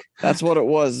coming back. That's what it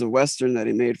was, the Western that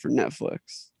he made for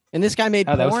Netflix. And this guy made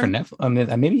Oh, porn? that was for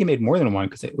Netflix. Maybe he made more than one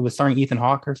because it was starring Ethan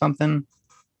Hawke or something.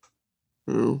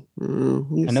 Oh,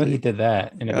 let me I know see. he did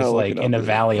that, and it I'll was look like it up In a right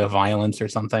Valley now. of Violence or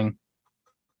something.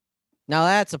 Now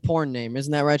that's a porn name,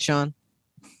 isn't that right, Sean?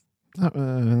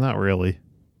 Not really.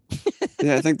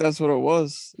 Yeah, I think that's what it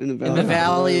was. In the Valley, In the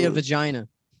Valley of the Vagina.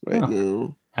 Wait, Oh.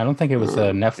 no. I don't think it was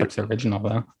a Netflix original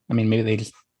though. I mean, maybe they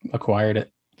just acquired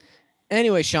it.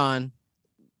 Anyway, Sean,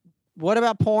 what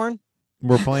about porn?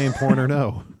 We're playing porn or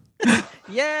no.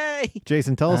 Yay!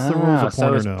 Jason, tell us the rules of so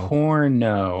porn or it's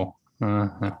no.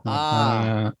 Porno.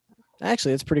 Ah.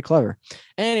 Actually, it's pretty clever.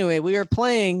 Anyway, we are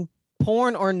playing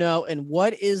porn or no. And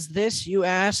what is this, you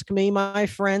ask me, my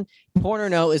friend? Porn or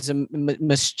no is a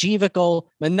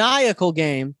maniacal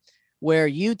game where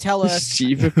you tell us.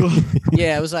 Mischievous.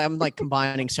 Yeah, it was. I'm like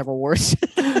combining several words.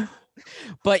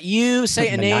 But you say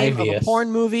a name of a Manivious.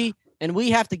 porn movie, and we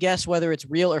have to guess whether it's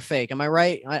real or fake. Am I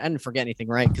right? I didn't forget anything,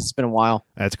 right? Because it's been a while.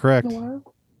 That's correct.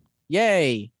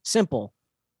 Yay! Simple.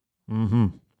 Mm-hmm.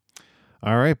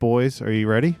 All right, boys. Are you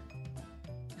ready?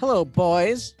 Hello,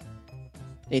 boys.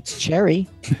 It's Cherry.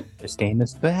 This game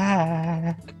is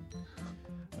back.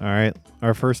 All right.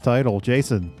 Our first title,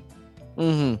 Jason.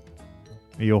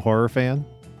 Mm-hmm. Are you a horror fan?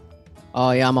 Oh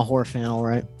yeah, I'm a horror fan. All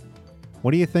right.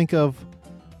 What do you think of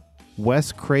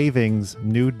Wes Craven's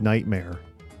Nude Nightmare?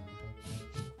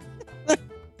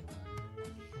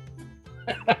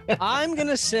 I'm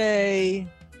gonna say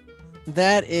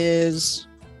that is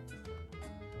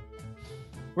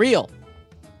real.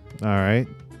 All right.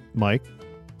 Mike?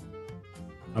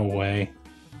 No way.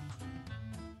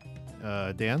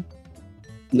 Dan?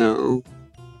 No.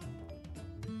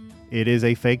 It is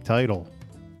a fake title.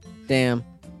 Damn.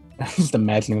 I'm just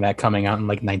imagining that coming out in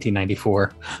like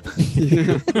 1994.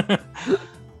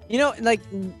 You know, like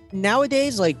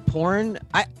nowadays, like porn.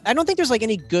 I don't think there's like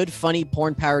any good funny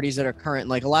porn parodies that are current.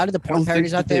 Like a lot of the I porn don't think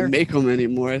parodies that out they there. make them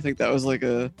anymore. I think that was like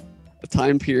a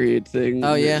time period thing.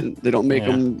 Oh, yeah? And they don't make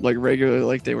Yeah. them like regularly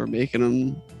like they were making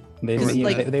them. They, Is it you know,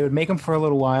 like- they would make them for a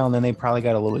little while, and then they probably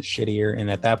got a little shittier.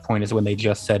 And at that point is when they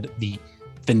just said the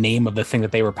name of the thing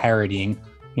that they were parodying.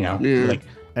 You know, Yeah. like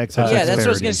XXX Yeah, that's what I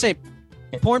was parody. gonna say.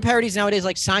 Porn parodies nowadays,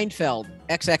 like Seinfeld,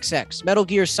 XXX, Metal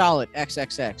Gear Solid,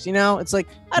 XXX. You know, it's like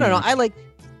I don't know. I like.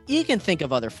 You can think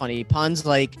of other funny puns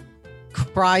like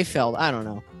Cryfeld. I don't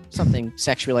know, something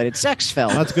sex related. Sexfeld.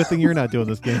 That's a good thing you're not doing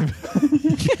this game.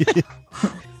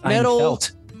 Metal-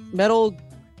 Seinfeld. Metal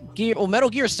Gear. Well, Metal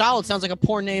Gear Solid sounds like a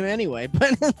porn name anyway.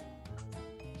 But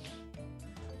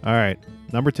All right.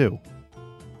 Number 2.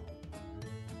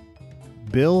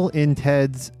 Bill and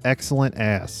Ted's Excellent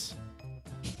Ass.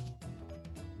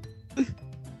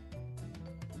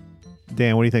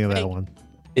 Dan, what do you think of that Hey. one?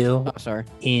 Bill oh, sorry.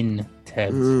 in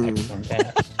Ted's Mm. Excellent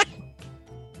Ass.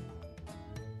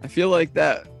 I feel like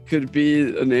that could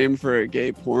be a name for a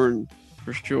gay porn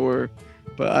for sure,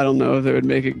 but I don't know if they would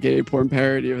make a gay porn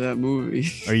parody of that movie.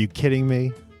 Are you kidding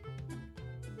me?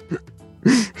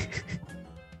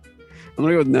 I'm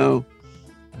gonna go with no.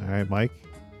 All right, Mike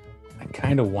I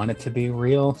kind of want it to be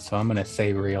real, so I'm gonna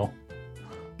say real.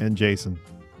 and Jason.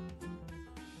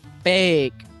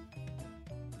 Fake.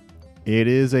 It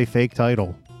is a fake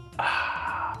title.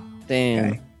 Damn.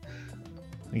 Okay.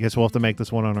 I guess we'll have to make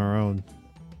this one on our own.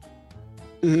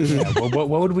 Yeah, what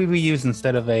would we use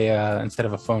instead of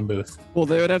a phone booth? Well,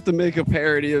 they would have to make a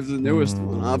parody of the newest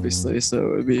one, obviously.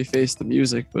 So it would be Face the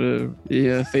Music, but it would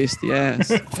be Face the Ass.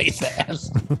 Face the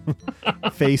ass.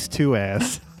 Face to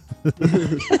ass.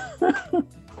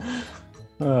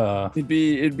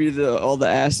 It'd be all the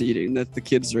ass eating that the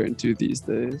kids are into these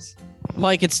days.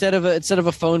 Like instead of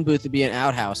a phone booth, it'd be an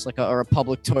outhouse, or a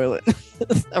public toilet,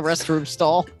 a restroom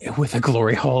stall. With a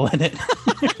glory hole in it.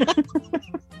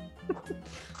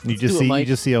 You do it, Mike.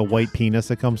 just see a white penis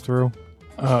that comes through.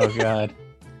 Oh god.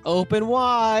 Open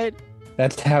wide.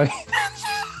 That's how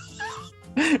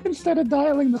instead of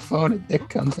dialing the phone, a dick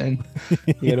comes in.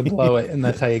 You gotta blow it, and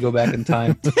that's how you go back in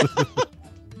time.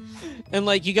 And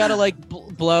like you gotta like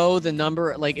blow the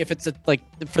number. Like if it's like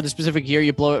for the specific year,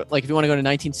 you blow it. Like if you want to go to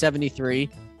 1973,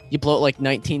 you blow it like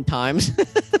 19 times.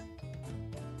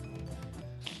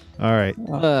 All right.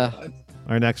 Uh,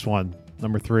 Our next one,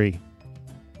 number 3.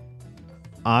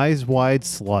 Eyes Wide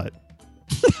Slut.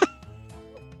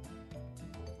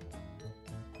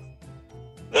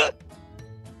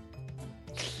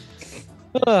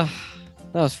 that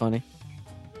was funny.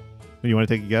 You want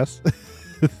to take a guess?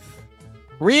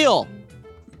 Real.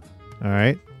 All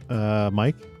right.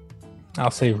 Mike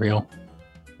I'll say real.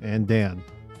 and Dan.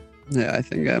 Yeah, I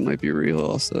think that might be real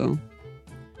also.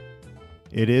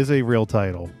 It is a real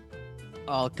title.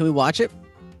 Oh, can we watch it?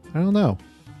 I don't know.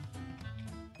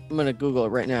 I'm gonna Google it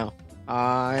right now. Did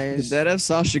Eyes. that have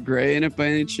Sasha Grey in it by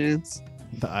any chance?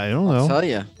 I don't I'll know. tell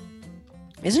you.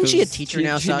 Isn't she a 'Cause teacher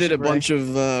now? She Sasha did a Grey? bunch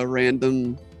of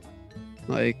random,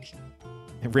 like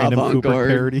Random Cooper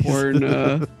avant-garde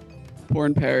parodies.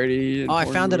 porn parody. and Oh, I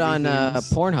porn found it movie on things.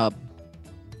 Pornhub.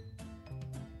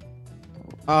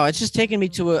 Oh, it's just taking me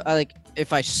to a like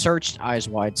if I searched Eyes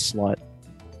Wide Slut.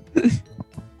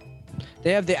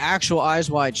 They have the actual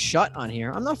Eyes Wide Shut on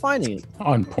here. I'm not finding it.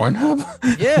 On Pornhub?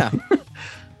 Yeah.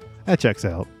 That checks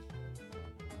out.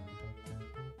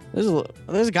 There's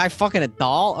a guy fucking a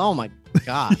doll. Oh my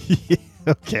god.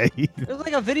 Okay. There's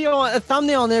like a video, a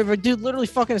thumbnail on there of a dude literally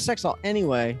fucking a sex doll.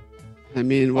 Anyway, I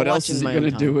mean, what I'll else watch it is in he my own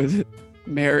gonna do time. with it?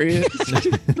 Marry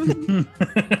it?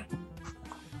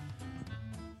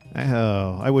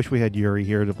 Oh, I wish we had Yuri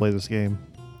here to play this game.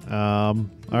 All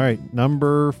right,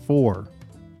 number 4.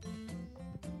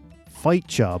 Fight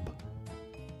Chub.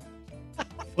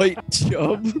 Fight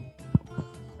Chub?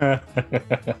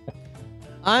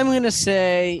 I'm gonna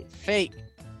say fake.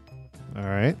 All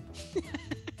right.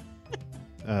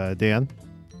 Dan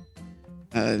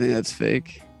I think that's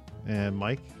fake. and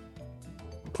Mike.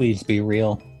 Please be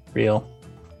real. Real.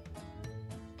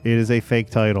 It is a fake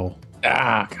title.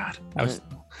 Ah, God. I was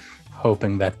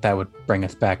hoping that would bring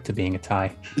us back to being a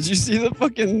tie. Did you see the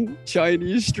fucking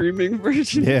Chinese streaming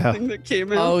version Yeah. thing that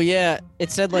came out? Oh yeah, it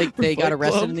said like they got Fight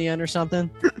arrested Club? in the end or something.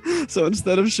 So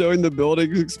instead of showing the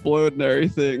buildings explode and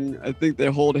everything, I think they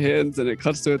hold hands and it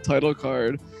cuts to a title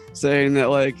card saying that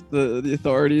like the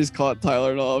authorities caught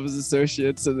Tyler and all of his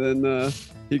associates, and then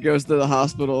he goes to the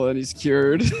hospital and he's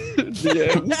cured. At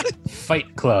the end.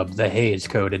 Fight Club, the Hayes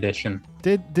Code edition.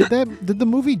 Did the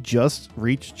movie just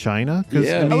reach China? 'Cause,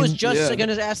 Yeah. I was just yeah.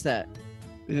 gonna ask that.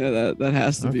 Yeah, that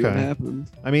has to be what Okay.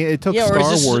 happened. I mean, it took Yeah, or is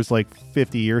Star this- Wars like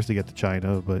 50 years to get to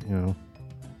China, but you know.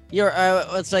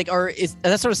 It's like, or is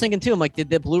that's what I was thinking too. I'm like, did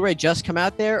the Blu-ray just come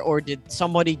out there, or did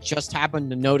somebody just happen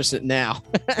to notice it now?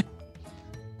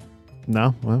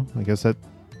 No, well, I guess that.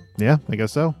 Yeah, I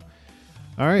guess so.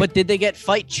 All right. But did they get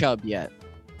Fight Chub yet?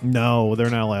 No, they're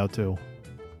not allowed to.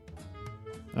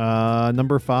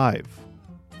 Number 5.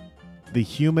 The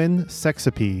Human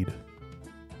Sexipede.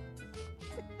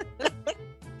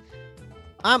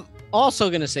 I'm also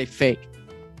gonna say fake.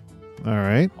 All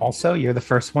right. Also, you're the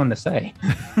first one to say.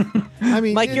 I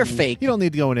mean, Mike, you're fake. You don't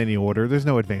need to go in any order. There's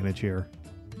no advantage here.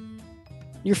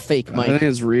 You're fake, I Mike. think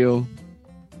it's real.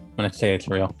 I'm going to say it's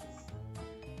real.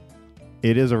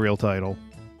 It is a real title.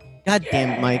 God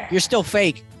damn it, Mike. You're still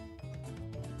fake.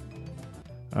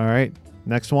 All right.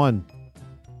 Next one.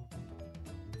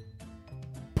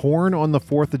 Porn on the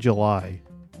 4th of July.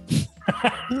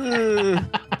 Eh,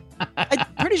 I'm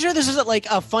pretty sure this is like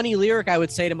a funny lyric I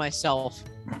would say to myself.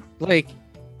 Like,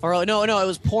 or no, it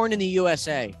was Porn in the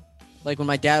USA. Like when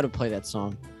my dad would play that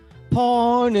song.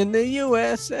 Porn in the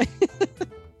USA.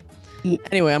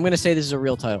 Anyway, I'm going to say this is a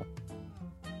real title.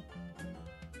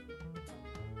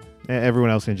 Everyone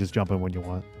else can just jump in when you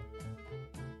want.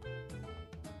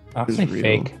 I'll It's say real.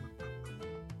 fake.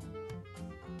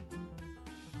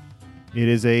 It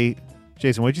is a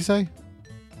Jason. What'd you say?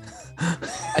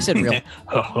 I said real.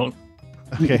 Oh,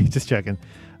 Okay, just checking.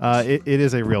 It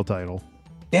is a real title.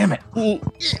 damn it.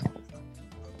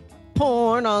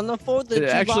 Porn on the 4th of Did it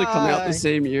July. actually come out the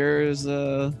same year as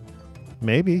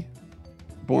Maybe.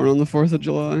 Born on the 4th of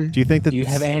July? Do you think that? Do you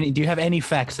have any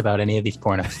facts about any of these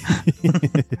pornos?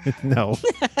 No.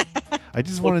 I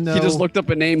just want to know. He just looked up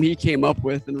a name he came up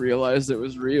with and realized it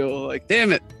was real. Like,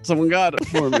 damn it, someone got it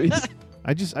for me.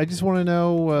 I just want to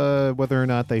know whether or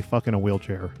not they fuck in a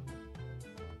wheelchair.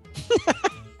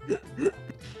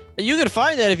 You can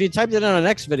find that if you typed it in on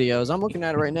X videos. I'm looking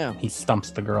at it right now. He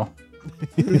stumps the girl.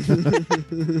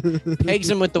 Pegs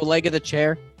him with the leg of the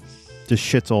chair. Just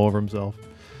shits all over himself.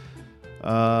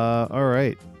 All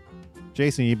right.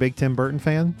 Jason, you a big Tim Burton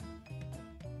fan?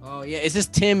 Oh yeah, is this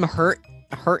Tim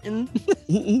Hurton?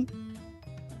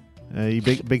 You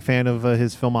big fan of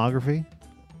his filmography?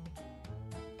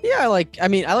 Yeah, I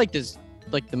like this,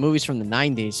 like the movies from the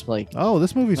 '90s, like Oh,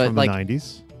 this movie's But, from like- the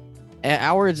 90s.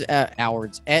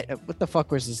 What the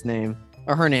fuck was his name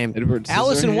or her name? Edward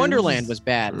Alice in Scissorhands? Wonderland was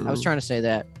bad. I was Oh. trying to say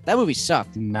that movie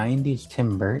sucked. 90s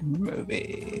Tim Burton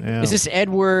movie. Yeah. Is this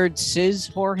Edward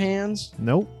Scissorhands?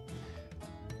 Nope.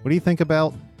 What do you think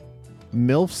about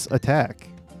MILF's Attack?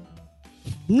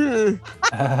 Nah.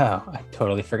 Oh, I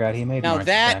totally forgot he made Now Mars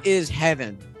that Attacks. is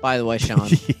heaven, by the way, Sean.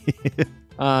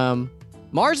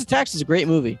 Mars Attacks is a great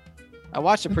movie. I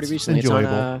watched it pretty It's recently.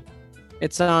 enjoyable.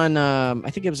 It's on I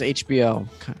think it was HBO.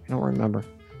 I don't remember.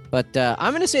 But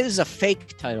I'm going to say this is a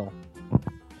fake title.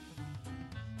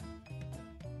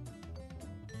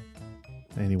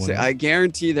 Anyone? See, I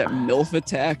guarantee that MILF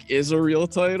Attack is a real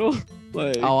title.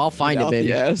 Like, Oh, I'll find it, without baby.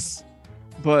 the S,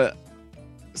 but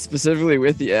specifically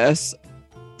with the S,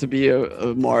 to be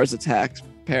a Mars Attacks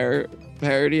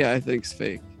parody, I think's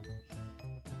fake.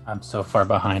 I'm so far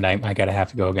behind. I gotta have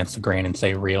to go against the grain and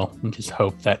say real and just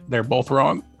hope that they're both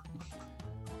wrong.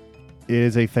 It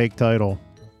is a fake title.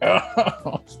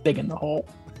 Stick in the hole.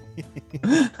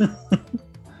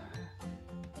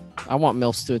 I want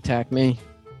MILFs to attack me.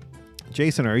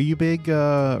 Jason, are you big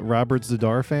Robert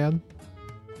Zadar fan?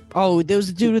 Oh, there was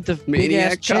a dude with the big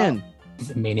ass Maniac chin. Is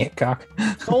it Maniac Cock?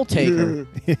 Soul Taker.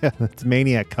 Yeah, it's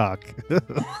Maniac Cock.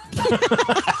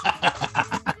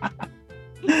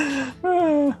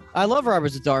 I love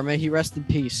Robert Zadar, may he rest in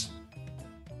peace.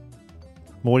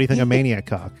 What do you think of Maniac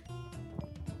Cock?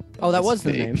 Oh, that That's was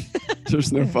the fake. name.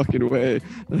 There's no fucking way.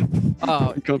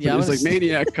 Oh, The company's yeah, I'm like gonna-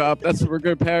 Maniac Cop. That's a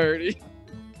good parody.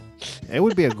 It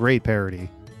would be a great parody.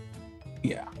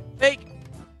 Yeah. Fake.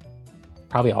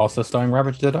 Probably also starring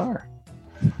Robert Zadar.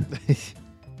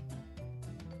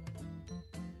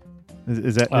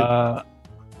 Is that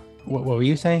What were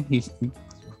you saying?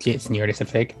 Jason, you already said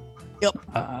fake? Yep.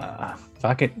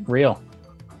 Fuck it. Real.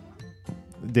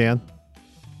 Dan?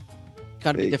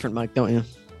 Gotta be Fake. different, Mike, don't you?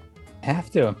 Have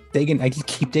to. I just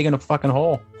keep digging a fucking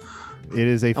hole. It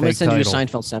is a I'm gonna fake send you to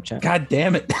title. Seinfeld Snapchat. God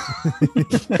damn it.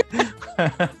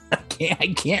 I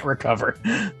can't recover.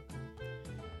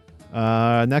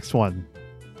 Next one.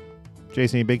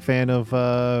 Jason, you a big fan of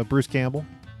Bruce Campbell?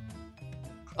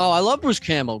 Oh, I love Bruce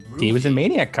Campbell. He was in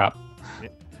Maniac Cop.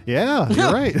 Yeah,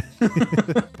 you're right.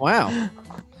 Wow.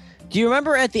 Do you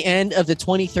remember at the end of the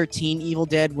 2013 Evil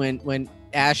Dead when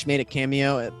Ash made a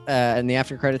cameo in the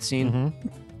after credit scene? Mhm.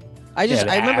 I The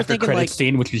remember after thinking credit like,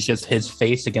 scene, which was just his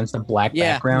face against a black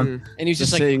Yeah. background. and he was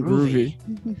just like saying groovy.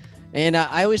 And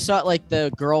I always thought like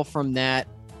the girl from that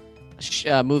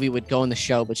movie would go in the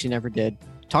show, but she never did.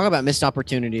 Talk about missed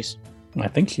opportunities. I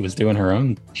think she was doing her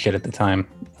own shit at the time.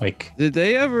 Like, Did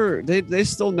they ever? They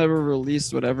still never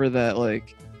released whatever that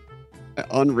like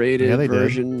unrated Yeah, they did.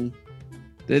 version.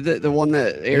 The one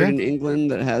that aired Yeah. in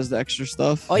England that has the extra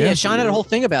stuff. Oh yeah, Yeah. Sean had a whole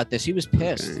thing about this. He was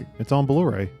pissed. Okay. It's on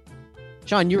Blu-ray.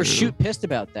 Sean, you were Yeah. shoot pissed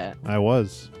about that. I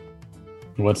was.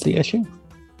 what's the issue?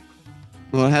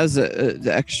 Well, it has the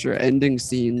extra ending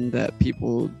scene that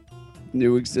people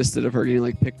knew existed of her getting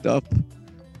like picked up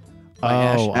by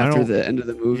Ash Oh, I after don't. the end of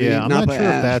the movie. Yeah, I'm not by sure if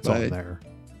Ash, that's by- on there.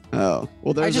 Oh,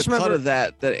 well, there's just a cut remember- of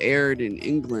that aired in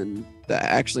England that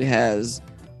actually has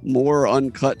more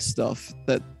uncut stuff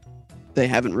that they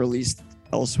haven't released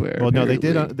elsewhere. Well, no,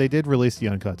 apparently. they did release the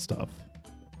uncut stuff.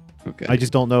 Okay. I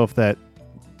just don't know if that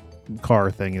car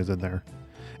thing is in there.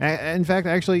 In fact,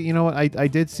 actually, you know what? I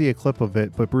did see a clip of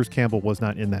it, but Bruce Campbell was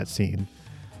not in that scene.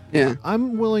 Yeah.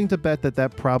 I'm willing to bet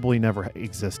that probably never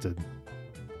existed.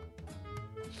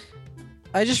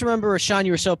 I just remember, Sean,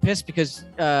 you were so pissed because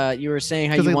you were saying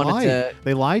how Because you they wanted lied. to.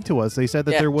 They lied to us. They said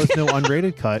that Yeah. there was no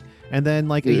unrated cut, and then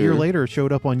like a year Yeah. later, it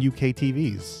showed up on UK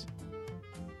TVs.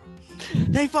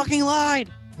 They fucking lied.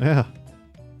 Yeah.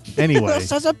 Anyway, Those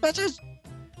sons of bitches.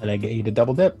 Did I get you to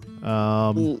double dip?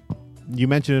 You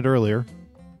mentioned it earlier.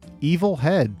 Evil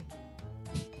Head.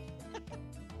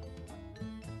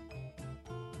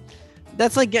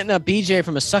 That's like getting a BJ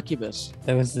from a succubus.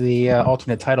 That was the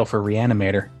alternate title for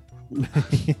Reanimator.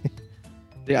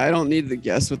 Yeah, I don't need to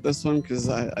guess with this one because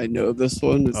I know this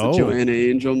one. It's Oh. the Joanna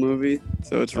Angel movie,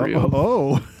 so it's real.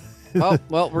 Oh. Oh,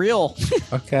 well, real.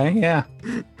 Okay, yeah.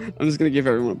 I'm just gonna give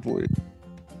everyone a point.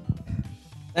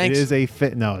 Thanks. It is a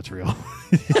fit. No, it's real.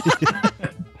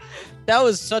 That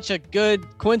was such a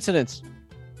good coincidence.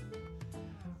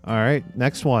 All right,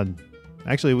 next one.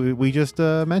 Actually, we just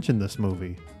mentioned this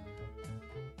movie.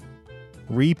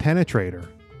 Repenetrator.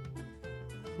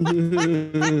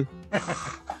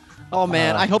 Oh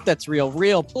man, I hope that's real.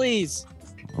 Real, please.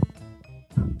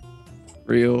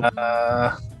 Real.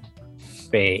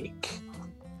 Fake.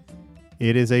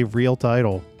 It is a real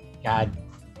title. God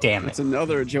damn It's it.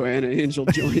 another Joanna Angel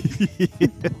joint.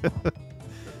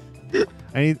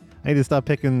 I need to stop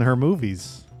picking her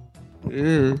movies.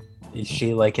 Yeah. Is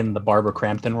she like in the Barbara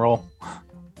Crampton role?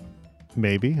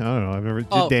 Maybe. I don't know. I've never.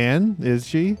 Oh. Dan, is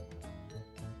she?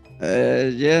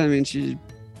 Yeah, I mean, she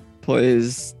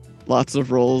plays lots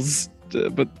of roles,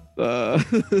 but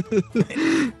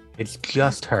It's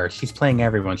just her. She's playing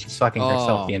everyone. She's fucking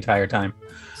herself Oh. the entire time.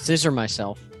 Scissor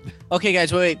myself. Okay,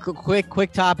 guys, wait.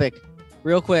 Quick topic.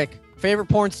 Real quick. Favorite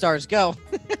porn stars, go.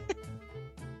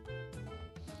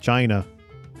 China.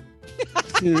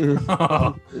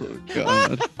 oh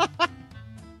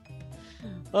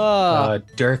god,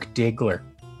 Dirk Diggler.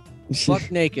 Fuck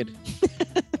naked.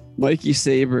 Mikey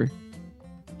Saber.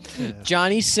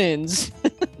 Johnny Sins.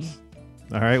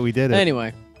 All right, we did it.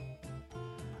 Anyway.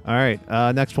 All right,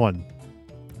 next one.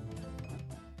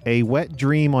 A Wet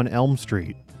Dream on Elm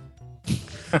Street.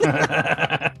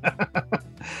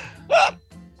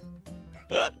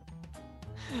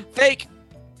 Fake.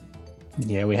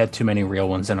 Yeah, we had too many real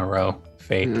ones in a row.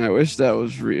 Fake. I wish that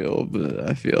was real, but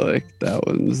I feel like that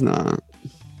one's not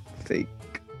fake.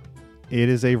 It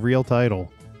is a real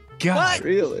title. God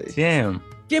Really? damn.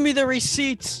 Give me the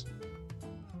receipts.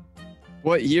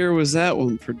 What year was that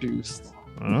one produced?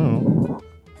 Oh.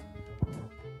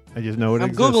 I just know it I'm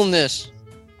exists. Googling this.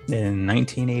 In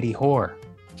 1980 whore.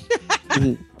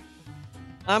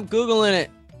 I'm Googling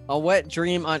it. A Wet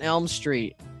Dream on Elm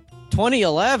Street.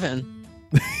 2011.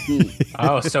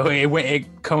 Oh, so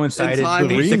it coincided In time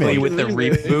basically with with the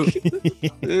remake.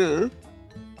 reboot. Yeah.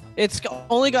 It's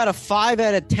only got a 5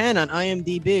 out of 10 on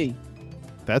IMDb.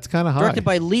 That's kind of high. Directed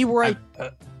by Leroy.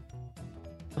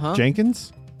 Huh?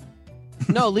 Jenkins?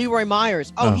 No, Leroy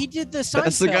Myers. Oh, Oh. he did the Seinfeld.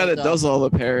 That's the guy that though. does all the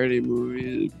parody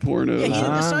movies, porno, Yeah, he did the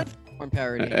Ah. Seinfeld porn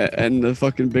parody. and the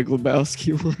fucking Big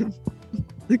Lebowski one.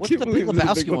 I What's can't the Big believe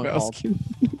Lebowski one called? Lebowski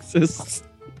one exists.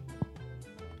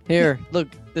 Here, look.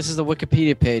 This is the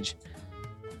Wikipedia page.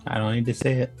 I don't need to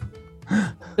say it.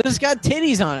 This has got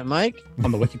titties on it, Mike.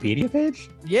 On the Wikipedia page?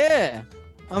 Yeah.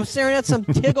 I'm staring at some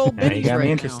tig old Yeah, you bitties got right me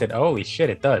now. interested. Holy shit,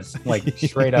 it does. Like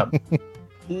straight up.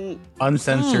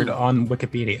 Uncensored on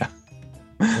Wikipedia.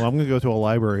 Well, I'm going to go to a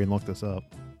library and look this up.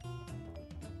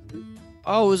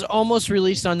 Oh, it was almost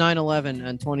released on 9/11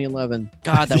 in 2011.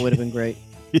 God, that would have been great.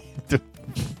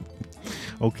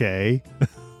 Okay.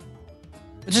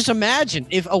 Just imagine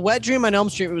if A Wet Dream on Elm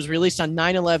Street was released on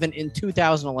 9/11 in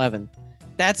 2011.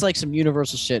 That's like some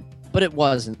universal shit, but it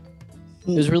wasn't.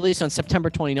 It was released on September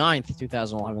 29th,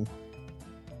 2011.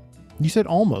 You said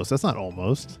almost. That's not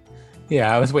almost.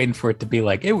 Yeah, I was waiting for it to be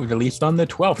like, it was released on the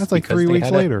 12th. That's like because 3 they weeks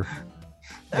had a- later.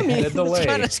 I they mean, had a delay.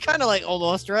 it's kind of like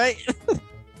almost, right?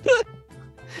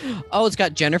 Oh, it's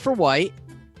got Jennifer White.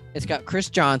 It's got Chris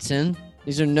Johnson.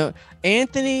 These are no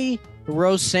Anthony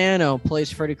Rosano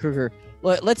plays Freddy Krueger.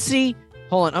 Let's see.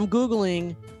 Hold on. I'm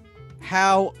Googling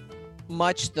how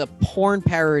much the porn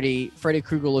parody Freddy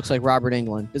Krueger looks like Robert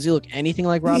Englund. Does he look anything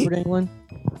like Robert Englund?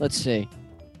 Let's see.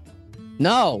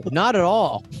 No, not at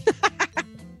all.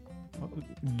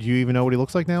 Do you even know what he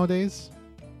looks like nowadays?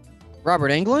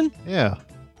 Robert Englund? Yeah.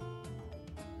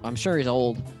 I'm sure he's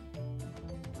old.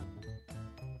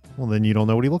 Well, then you don't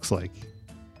know what he looks like.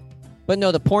 But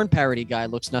no, the porn parody guy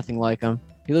looks nothing like him.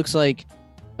 He looks like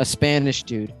a Spanish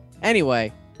dude.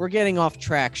 Anyway, we're getting off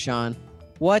track, Sean.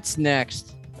 What's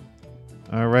next?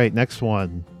 All right, next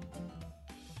one.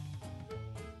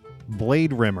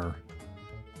 Blade Rimmer.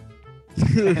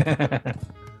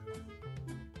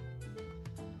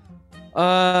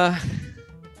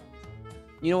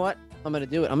 You know what? I'm gonna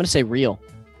do it. I'm gonna say real.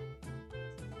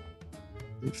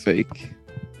 Fake.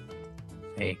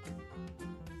 Fake.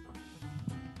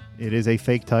 It is a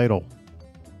fake title.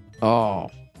 Oh.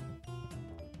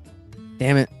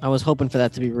 Damn it. I was hoping for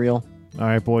that to be real. All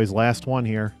right, boys, last one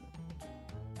here.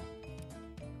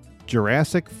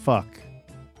 Jurassic Fuck.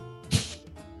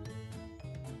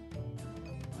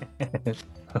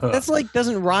 That's like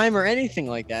doesn't rhyme or anything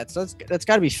like that. So that's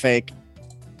got to be fake.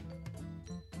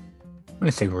 I'm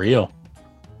gonna say real.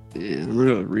 Yeah, I'm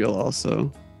gonna go real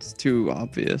also. It's too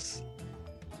obvious.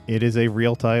 It is a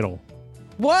real title.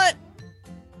 What?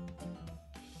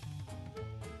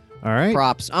 All right.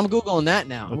 Props. I'm googling that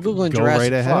now. I'm googling Go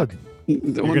Jurassic right Fuck. ahead. I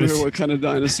gonna wonder see- what kind of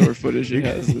dinosaur footage he You're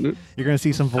has in it. You're going to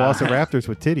see some velociraptors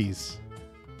with titties.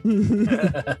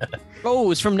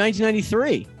 Oh, it's from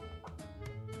 1993.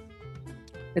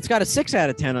 It's got a 6 out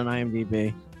of 10 on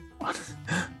IMDb.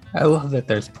 I love that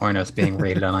there's pornos being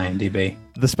rated on IMDb.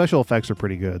 The special effects are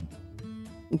pretty good.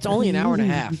 It's only an hour and a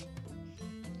half.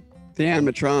 The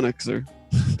animatronics are.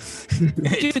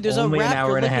 Dude, there's only a an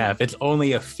hour and a raptor half. It's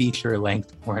only a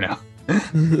feature-length porno.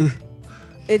 Dude,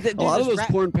 A lot of this those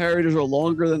porn parodies are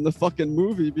longer than the fucking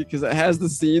movie because it has the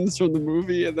scenes from the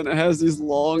movie and then it has these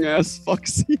long ass fuck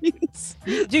scenes.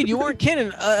 Dude, you weren't kidding.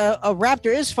 A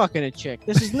raptor is fucking a chick.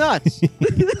 This is nuts.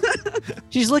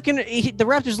 She's licking. The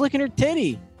raptor's licking her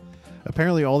titty.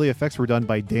 Apparently, all the effects were done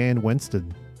by Dan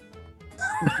Winston.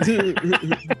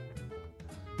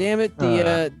 Damn it!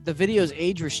 The video's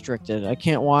age restricted. I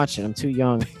can't watch it. I'm too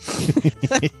young.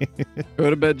 Go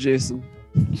to bed, Jason.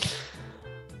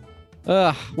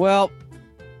 Well,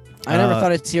 I never Uh,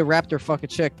 thought I'd see a raptor fuck a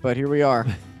chick, but here we are.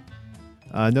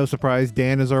 No surprise,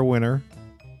 Dan is our winner.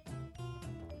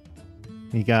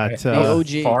 He got How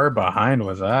OG. far behind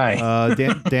was I?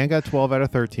 Dan got 12 out of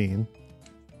 13.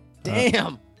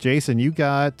 Damn. Jason, you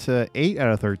got 8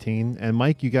 out of 13, and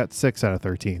Mike, you got 6 out of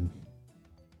 13.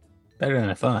 Better than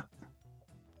I thought.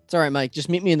 It's all right, Mike. Just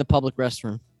meet me in the public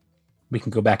restroom. We can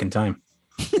go back in time.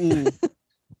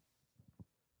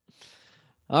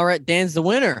 All right, Dan's the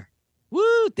winner.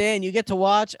 Woo, Dan! You get to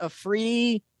watch a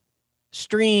free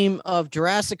stream of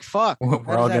Jurassic Fuck.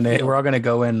 We're all gonna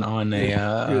go in on a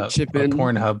Gonna chip a in.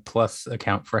 Pornhub Plus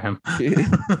account for him.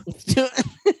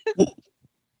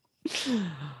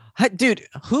 Dude,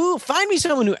 find me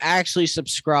someone who actually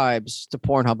subscribes to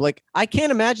Pornhub. Like, I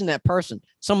can't imagine that person.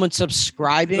 Someone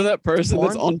subscribing. You know that person porn?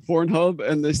 that's on Pornhub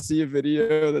and they see a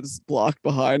video that's blocked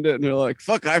behind it and they're like,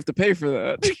 fuck, I have to pay for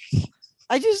that.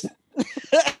 I just.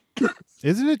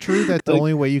 Isn't it true that the Like-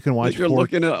 only way you can watch Like you're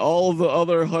looking at all the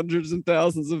other hundreds and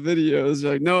thousands of videos.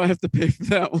 You're like, no, I have to pay for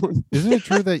that one. Isn't it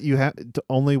true that you have the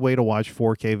only way to watch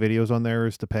 4K videos on there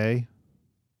is to pay?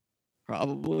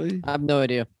 Probably. I have no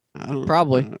idea. I don't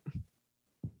Probably.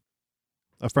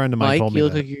 A friend of mine Mike, told me you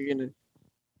look that. like you're gonna.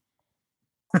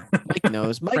 Mike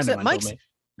knows. Friend of mine told me.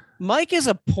 Mike is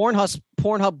a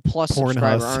Pornhub Plus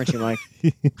subscriber, Pornhus. aren't you, Mike?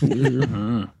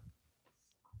 Mhm.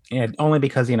 Yeah, only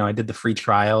because I did the free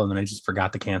trial and then I just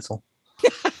forgot to cancel.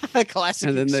 Classic.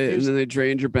 And then excuse. they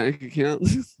drained your bank account.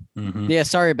 Mhm. Yeah,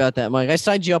 sorry about that, Mike. I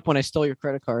signed you up when I stole your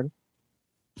credit card.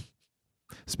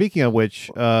 Speaking of which,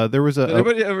 there was Did a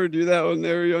anybody ever do that when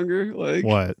they were younger? Like,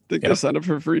 what? they Yep. signed up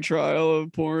for a free trial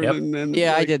of porn Yep. and then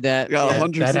Yeah, I like, did that. got Yeah.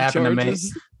 hundreds That of happened to me.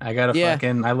 charges. I got Yeah.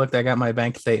 I got my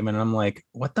bank statement and I'm like,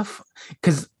 what the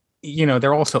because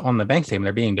they're also on the bank statement,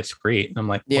 they're being discreet. And I'm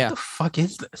like, what Yeah. the fuck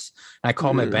is this? And I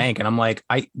call my Yeah. bank and I'm like,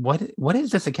 what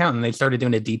is this account? And they started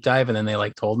doing a deep dive and then they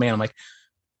like told me and I'm like,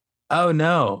 oh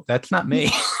no, that's not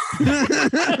me.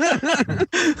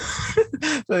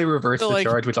 So they reversed So, the like-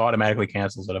 charge, which automatically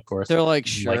cancels it, of course. They're like,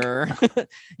 Like- sure.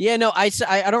 Yeah, no, I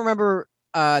don't remember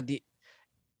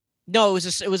No, it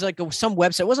was like some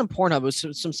website. It wasn't Pornhub. It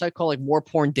was some site called like More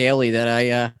Porn Daily that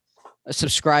I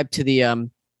subscribed to the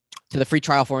free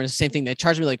trial for. And it's the same thing. They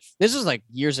charged me like, this is like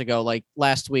years ago, like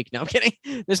last week. No, I'm kidding.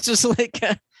 This is like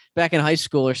back in high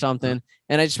school or something.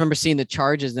 And I just remember seeing the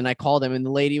charges. And I called them, and the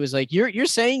lady was like, "You're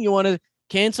saying you want to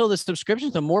cancel the subscription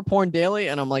to More Porn Daily?"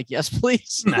 And I'm like, "Yes,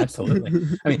 please."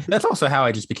 Absolutely. I mean, that's also how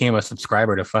I just became a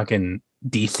subscriber to fucking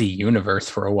DC Universe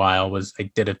for a while. Was I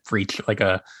did a free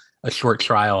a short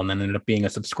trial and then ended up being a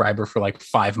subscriber for like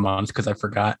 5 months because I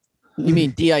forgot. You mean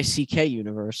DICK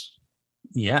Universe?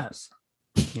 Yes.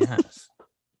 Yes.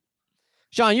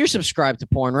 Sean, you're subscribed to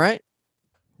porn, right?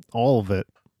 All of it.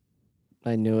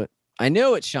 I knew it. I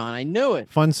knew it, Sean. I knew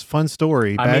it. Fun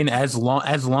story. I mean, as long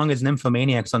as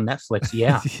Nymphomaniacs on Netflix,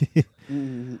 yeah.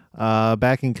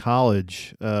 Back in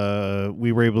college,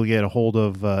 we were able to get a hold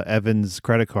of Evan's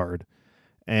credit card,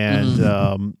 and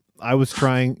I was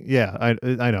trying. Yeah,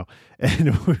 I know,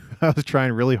 and I was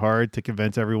trying really hard to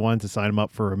convince everyone to sign him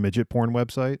up for a midget porn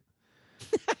website,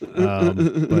 but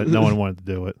no one wanted to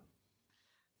do it.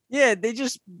 Yeah,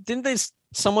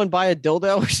 someone buy a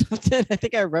dildo or something? I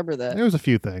think I remember that. There was a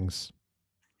few things,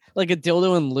 Like a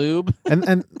dildo and lube.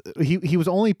 and he was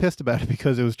only pissed about it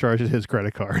because it was charged to his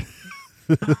credit card.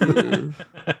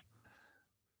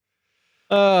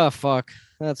 Oh fuck,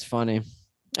 that's funny.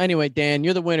 Anyway, Dan,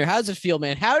 you're the winner. How does it feel,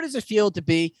 man? How does it feel to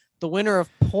be the winner of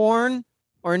porn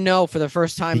or no for the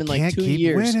first time He in like can't 2 keep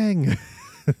years? winning.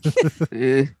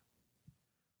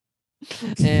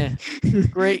 Eh.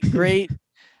 Great.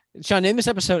 Sean, name this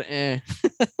episode.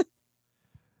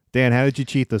 Dan, how did you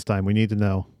cheat this time? We need to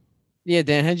know. Yeah,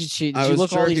 Dan, how'd you cheat? Did I you was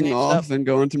look all these jerking names off up? and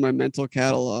going through my mental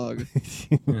catalog.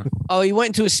 Oh, you went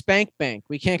into a spank bank.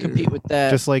 We can't compete with that.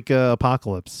 Just like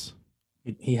Apocalypse.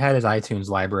 He had his iTunes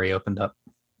library opened up.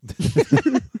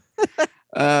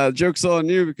 Joke's on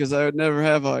you because I would never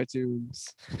have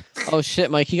iTunes. Oh shit,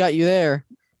 Mike, he got you there.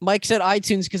 Mike said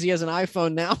iTunes because he has an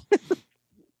iPhone now.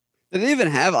 Do they even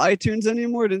have iTunes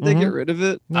anymore? Didn't they Mhm. get rid of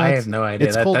it? No, I it's- have no idea.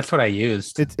 it's called- That's what I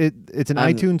used. It's an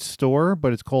I'm- iTunes store,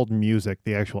 but it's called Music.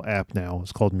 The actual app now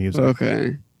is called Music.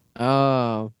 Okay.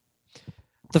 Oh.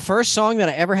 The first song that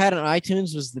I ever had on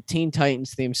iTunes was the Teen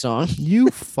Titans theme song. You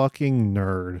fucking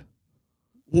nerd.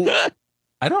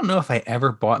 I don't know if I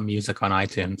ever bought music on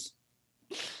iTunes.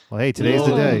 Well, hey, today's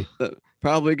the Oh, day. that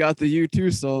probably got the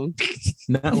U2 song.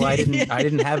 No, I didn't. I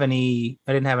didn't have any.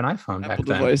 I didn't have an iPhone back Apple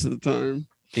then. device at the time.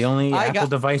 The only I Apple got-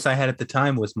 device I had at the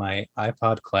time was my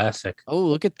iPod Classic. Oh,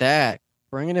 look at that.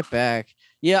 Bringing it back.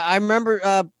 Yeah, I remember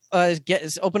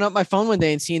open up my phone one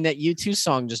day and seeing that U2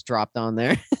 song just dropped on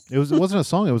there. It wasn't a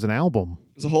song, it was an album.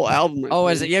 There's a whole album. I Oh,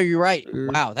 is it? think. Yeah, you're right.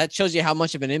 Mm. Wow, that shows you how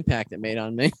much of an impact it made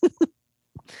on me.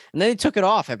 And then they took it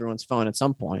off everyone's phone at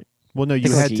some point. Well, no, you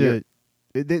It's like had a to. year.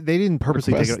 They didn't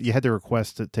purposely take Request. it. You had to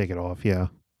request to take it off. Yeah.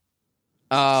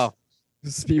 Oh,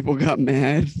 These people got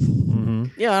mad. Mm-hmm.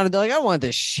 yeah, they're like, I want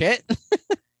this shit.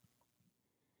 It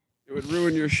would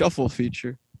ruin your shuffle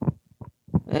feature.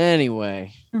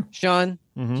 Anyway, Sean,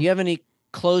 Mm-hmm. do you have any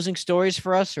closing stories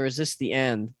for us, or is this the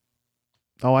end?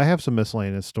 Oh, I have some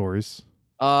miscellaneous stories.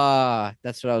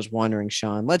 That's what I was wondering,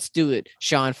 Sean. Let's do it.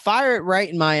 Sean, fire it right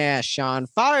in my ass, Sean.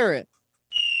 Fire it.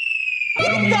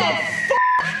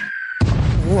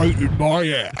 Right in my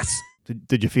ass.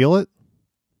 Did you feel it?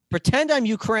 Pretend I'm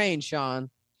Ukraine, Sean.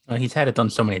 He's had it done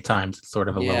so many times. It's sort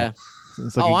of a Yeah.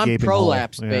 It's like Oh, a I'm gaping hole.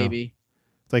 prolapsed, Yeah. baby.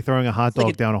 It's like throwing a hot like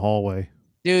dog a- down a hallway.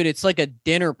 Dude, it's like a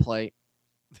dinner plate.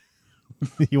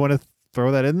 You want to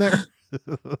throw that in there?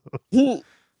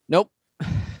 Nope.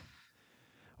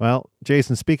 Well,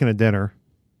 Jason, speaking of dinner,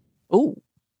 Ooh.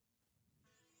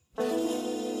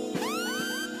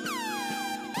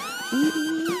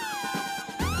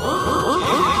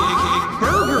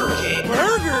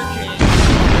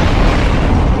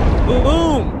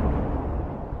 Boom.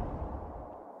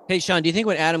 Hey, Sean, do you think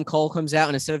when Adam Cole comes out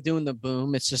and instead of doing the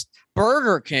boom, it's just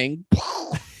Burger King?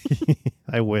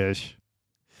 I wish.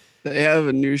 They have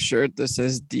a new shirt that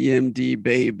says DMD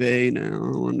Bay Bay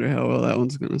now. I wonder how well that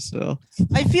one's gonna sell.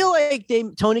 I feel like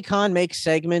Tony Khan makes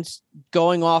segments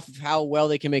going off of how well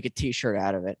they can make a T-shirt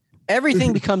out of it.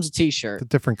 Everything becomes a T-shirt. It's a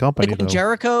different company, Like when though.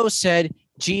 Jericho said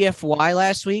GFY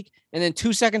last week, and then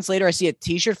 2 seconds later I see a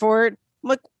T-shirt for it. I'm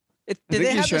like, I did think they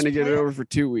he's have trying this to get it planned? over for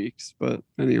 2 weeks, but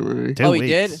anyway. 2 Oh, he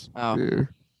did. weeks. Oh, Yeah.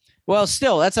 well,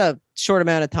 still, that's a short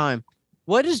amount of time.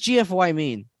 What does GFY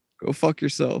mean? Go fuck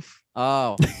yourself.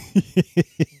 Oh,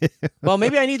 well,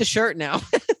 maybe I need the shirt now.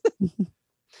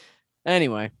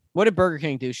 Anyway, what did Burger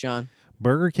King do, Sean?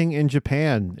 Burger King in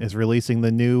Japan is releasing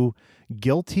the new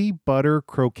Guilty Butter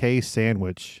Croquet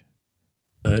Sandwich.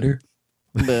 Butter.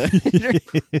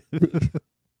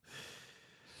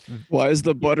 Why is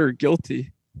the butter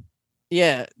guilty?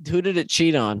 Yeah, who did it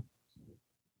cheat on?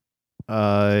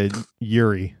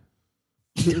 Yuri.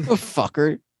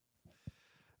 Fucker.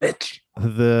 Bitch.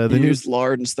 The They new used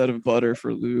lard instead of butter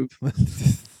for lube.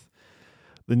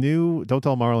 the new don't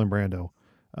tell Marlon Brando.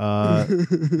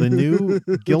 The new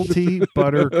Guilty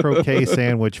Butter Croquet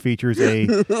Sandwich features a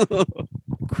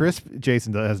crisp.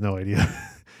 Jason has no idea.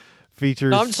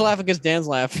 Features No, I'm just laughing because Dan's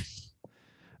laughing.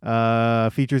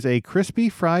 features a crispy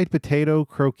fried potato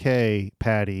croquet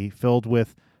patty filled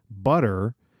with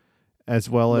butter, as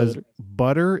well as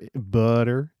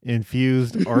butter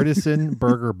infused artisan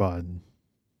burger bun.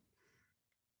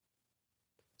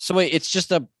 So wait, it's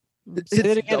just a It's say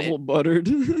that again. double buttered.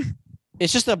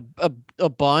 It's just a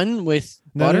bun with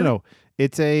No, butter. no.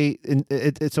 It's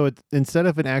instead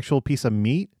of an actual piece of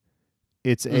meat,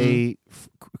 it's a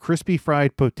crispy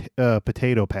fried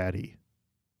potato patty.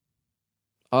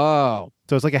 Oh,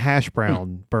 So it's like a hash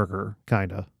brown burger,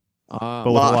 kind of, but oh. with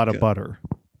a lot of Vodka. butter.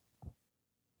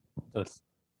 So it's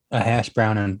a hash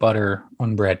brown and butter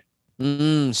on bread.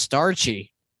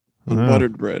 Starchy. Oh.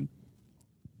 Buttered bread.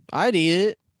 I'd eat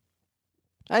it.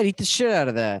 I'd eat the shit out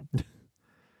of that.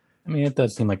 I mean, it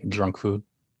does seem like a drunk food.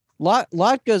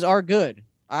 Latkes are good.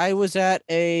 I was at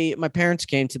my parents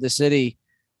came to the city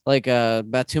like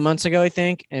about 2 months ago, I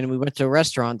think, and we went to a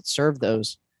restaurant that served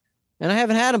those, and I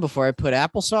haven't had them before. I put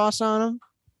applesauce on them.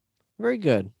 Very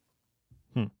good.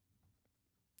 Hmm.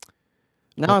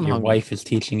 Now I'm Your hungry. wife is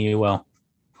teaching you well.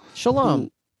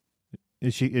 Shalom.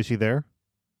 Is she there?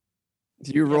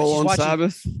 Do you Yeah, roll she's on watching-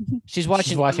 Sabbath? She's watching.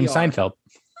 She's watching ER. Seinfeld.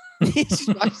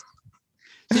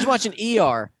 She's watching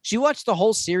ER. She watched the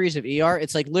whole series of ER.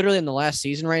 It's like literally in the last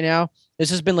season right now. This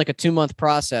has been like a 2-month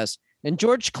process. And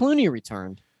George Clooney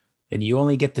returned. And you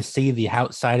only get to see the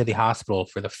outside of the hospital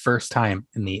for the first time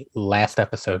in the last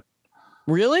episode.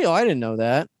 Really? Oh, I didn't know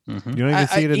that. Mhm. You don't even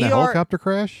see it in the ER helicopter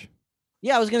crash?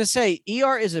 Yeah, I was gonna say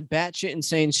ER is a batshit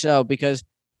insane show because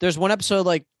there's one episode,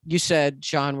 like you said,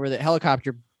 Sean, where the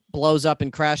helicopter blows up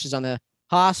and crashes on the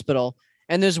hospital.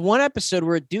 And there's one episode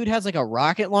where a dude has like a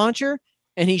rocket launcher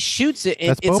and he shoots it.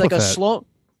 That's It's Boba like a Fett. slow.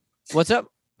 What's up?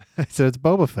 I said it's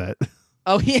Boba Fett.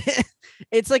 Oh yeah,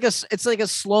 it's like a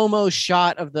slow-mo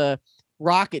shot of the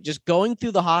rocket just going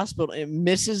through the hospital. It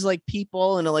misses like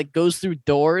people and it like goes through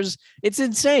doors. It's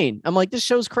insane. I'm like, this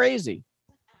show's crazy.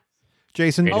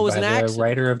 Jason, Created Oh, it was by an the accident.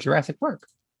 writer of Jurassic Park.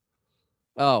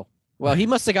 Oh well, he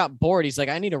must have got bored. He's like,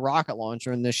 I need a rocket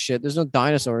launcher in this shit. There's no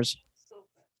dinosaurs.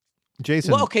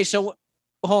 Jason, Well, okay, so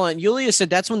hold on. Yulia said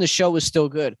that's when the show was still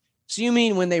good. So you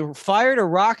mean when they fired a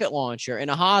rocket launcher in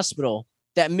a hospital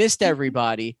that missed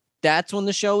everybody? That's when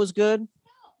the show was good.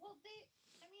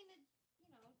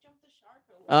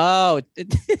 Oh,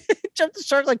 it jumped the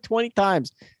shark like 20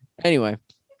 times. Anyway,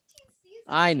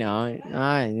 I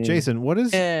know. Jason, what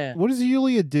Yeah. does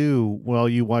Yulia do while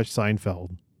you watch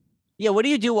Seinfeld? Yeah. What do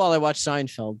you do while I watch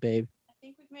Seinfeld, babe? I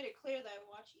think we've made it clear that I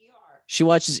watch ER. She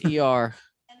watches ER.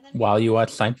 And then While you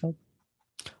watch Seinfeld?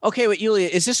 Okay, wait, Yulia,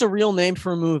 is this a real name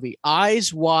for a movie?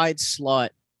 Eyes Wide Slut.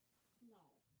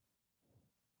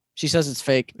 She says it's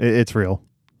fake. It's real.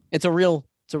 It's a real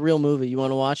movie. You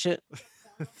want to watch it?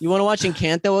 You want to watch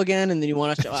Encanto again, and then you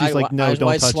want to watch She's like, no, Eyes don't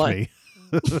Wide touch Slut? me.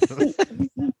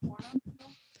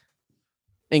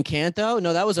 Encanto?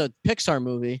 No, that was a Pixar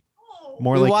movie.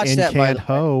 More We like watched that, by the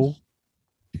way.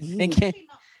 Encanto.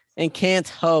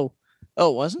 Encanto.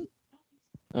 Oh, it wasn't?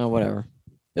 Oh, whatever.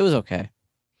 It was okay.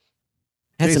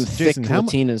 Had some thick Jason, how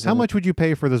Latinas. How in it. much would you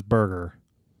pay for this burger?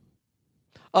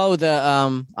 Oh,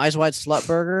 the Eyes Wide Slut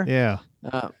burger. Yeah.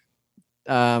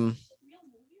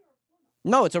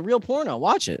 No, it's a real porno.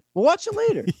 Watch it. We'll watch it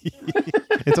later.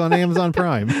 It's on Amazon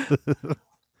Prime.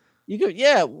 You could,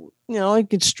 yeah. You know, I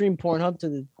could stream Pornhub to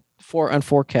the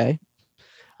 4K.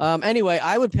 Anyway,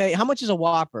 I would pay. How much is a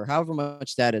Whopper? However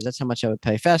much that is, that's how much I would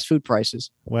pay. Fast food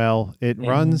prices. Well, it Yeah.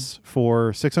 runs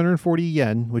for 640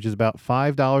 yen, which is about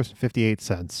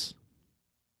 $5.58.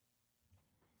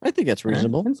 I think that's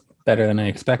reasonable. It's better than I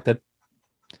expected.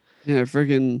 Yeah,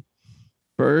 friggin'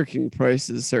 Burger King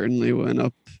prices certainly went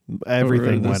up.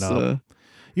 Everything over went this, up.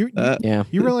 You Yeah.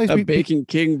 you realize A we, Bacon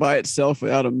King by itself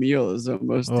without a meal is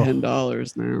almost Oh.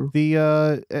 $10 now. the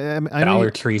I know Dollar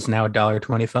Tree's now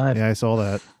 $1.25. yeah, I saw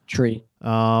that. Tree.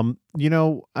 You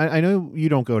know, I know you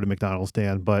don't go to McDonald's,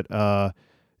 Dan, but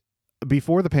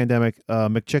before the pandemic,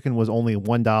 McChicken was only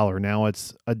 $1. Now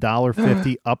it's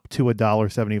 $1.50 up to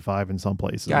 $1.75 in some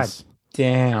places. God.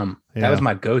 Damn. Yeah. That was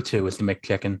my go-to was the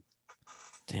McChicken.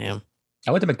 Damn.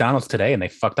 I went to McDonald's today and they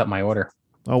fucked up my order.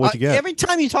 Oh, what'd you get? Every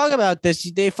time you talk about this,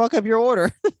 they fuck up your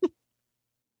order.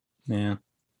 Yeah.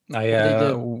 They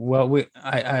do.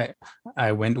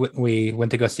 We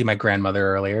went to go see my grandmother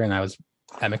earlier and I was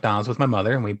at McDonald's with my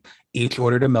mother and we each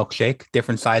ordered a milkshake,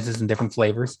 different sizes and different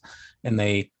flavors, and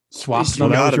they swapped Well,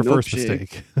 them. that was got your a first milkshake.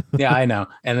 mistake. Yeah, I know.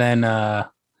 And then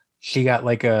she got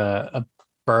like a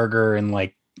burger and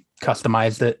like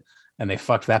customized it and they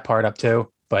fucked that part up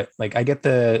too. But like I get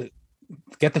the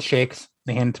shakes,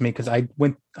 they hand it to me because I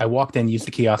walked in, used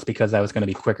the kiosk because that was going to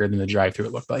be quicker than the drive-through,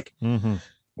 it looked like. Mm-hmm.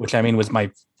 Which I mean was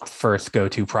my first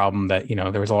go-to problem that, you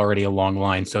know, there was already a long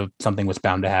line, so something was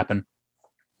bound to happen.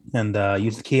 And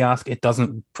use the kiosk, it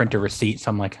doesn't print a receipt, so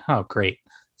I'm like, oh great.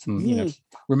 So, you know,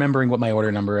 remembering what my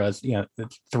order number is, you know,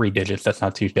 it's 3 digits, that's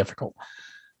not too difficult.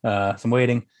 So I'm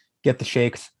waiting, get the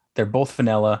shakes, they're both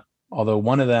vanilla, although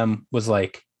one of them was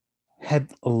like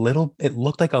it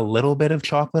looked like a little bit of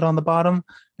chocolate on the bottom,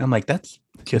 and I'm like, that's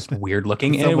just weird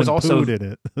looking. And it was Someone also pooed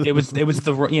in it. it was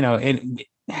the, you know,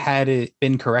 had it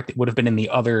been correct, it would have been in the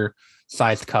other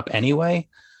sized cup anyway.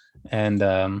 And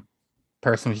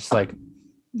person was just like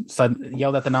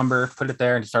yelled at the number, put it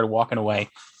there, and just started walking away.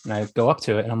 And I go up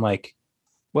to it and I'm like,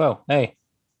 whoa, hey.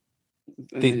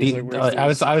 And he's like,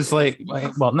 "Where's I was like,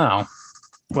 well, no,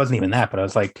 it wasn't even that, but I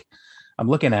was like, I'm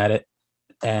looking at it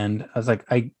and I was like,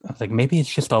 maybe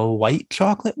it's just a light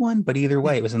chocolate one, but either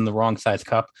way, it was in the wrong size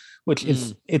cup, which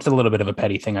is it's a little bit of a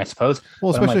petty thing, I suppose.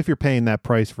 Well, But I'm especially like, if you're paying that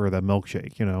price for the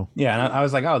milkshake, you know. yeah, and I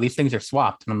was like, oh, these things are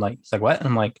swapped, and I'm like, it's like what? And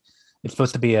I'm like, it's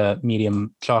supposed to be a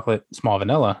medium chocolate, small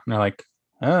vanilla, and they're like,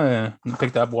 oh, yeah. And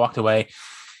picked it up, walked away,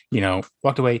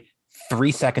 walked away.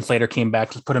 3 seconds later, came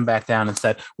back, just put them back down, and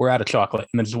said, "We're out of chocolate,"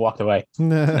 and then just walked away.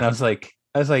 And I was like,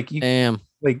 you Damn.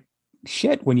 like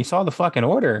shit. When you saw the fucking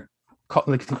order, call,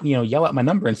 yell out my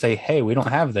number and say, "Hey, we don't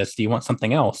have this. Do you want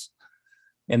something else?"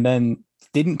 And then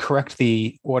didn't correct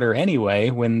the order anyway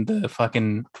when the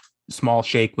fucking small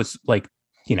shake was like,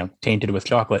 tainted with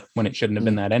chocolate when it shouldn't have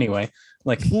been that anyway.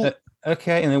 Like,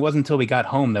 okay. And it wasn't until we got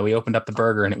home that we opened up the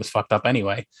burger and it was fucked up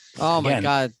anyway. Oh my Again,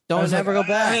 God. I Don't was ever like,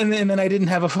 go back. And then I didn't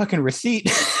have a fucking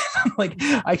receipt. I'm like,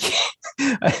 I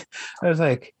can't. I was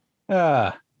like,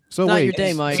 So Not wait, your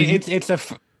day, Mike.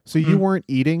 so you weren't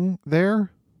eating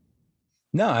there?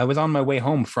 No, I was on my way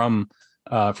home from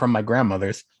my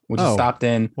grandmother's. We just Oh, stopped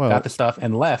in, well. got the stuff,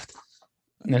 and left.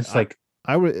 And it's like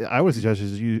I would suggest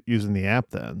you using the app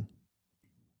then.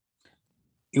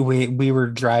 we were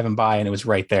driving by and it was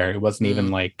right there. It wasn't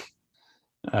even like,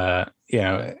 I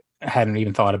hadn't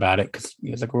even thought about it because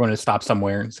it was like, we're going to stop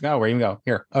somewhere. And it's like, oh, where you go?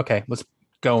 Here. Okay, let's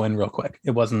go in real quick.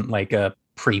 It wasn't like a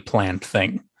pre-planned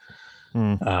thing.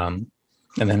 And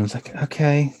then it was like,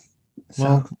 okay. So,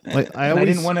 Well, like, I I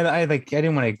didn't want to. I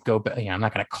didn't want to go. But I'm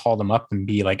not going to call them up and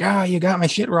be like, "Oh, you got my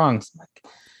shit wrong,"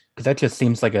 because that just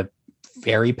seems like a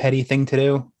very petty thing to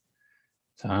do.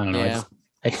 So I don't know.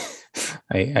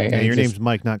 Yeah. Your name's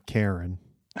Mike, not Karen.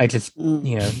 I just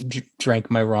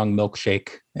drank my wrong milkshake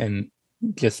and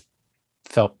just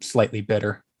felt slightly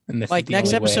bitter. And this is Like the next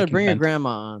only way I episode, can bring your vent. grandma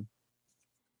on.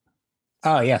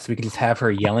 Oh yeah, so we could just have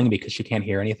her yelling because she can't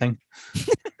hear anything.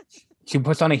 She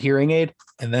puts on a hearing aid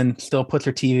and then still puts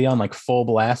her TV on like full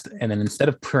blast. And then instead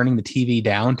of turning the TV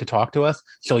down to talk to us,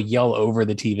 she'll yell over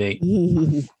the TV.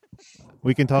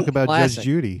 We can talk about Classic. Judge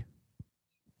Judy.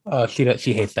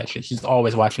 She hates that shit. She's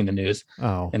always watching the news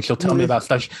Oh, and she'll tell me about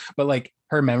stuff. But like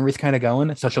her memory's kind of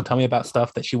going. So she'll tell me about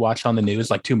stuff that she watched on the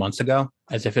news like 2 months ago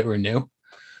as if it were new.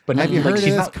 But have you like, heard of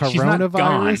she's this not, she's not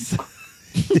gone. coronavirus?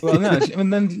 Well, no,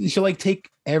 and then she'll like take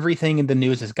everything in the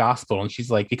news as gospel, and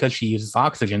she's like, because she uses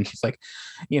oxygen, she's like,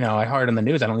 I heard on the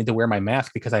news I don't need to wear my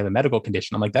mask because I have a medical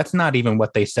condition. I'm like, that's not even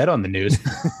what they said on the news.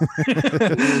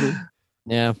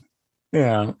 Yeah.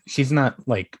 Yeah, she's not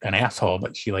like an asshole,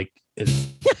 but she like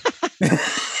is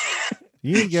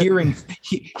You get,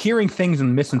 hearing things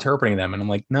and misinterpreting them, and I'm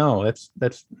like, no,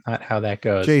 that's not how that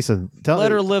goes. Jason, Let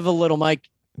her live a little, Mike.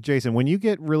 Jason, when you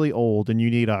get really old and you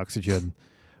need oxygen,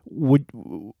 would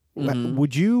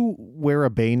you wear a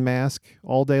Bane mask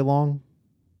all day long?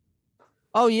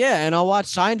 Oh yeah, and I'll watch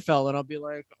Seinfeld and I'll be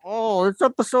like, "Oh, this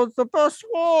episode's the best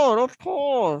one, of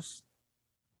course."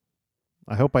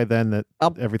 I hope by then that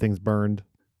I'll- everything's burned.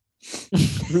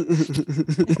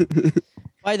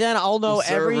 By then, I'll know The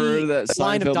server every that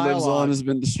line of Seinfeld lives on dialogue. has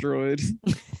been destroyed.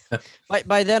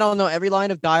 By then, I'll know every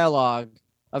line of dialogue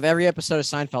of every episode of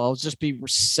Seinfeld. I'll just be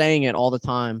saying it all the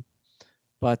time.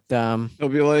 But It'll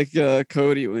be like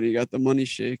Cody when he got the money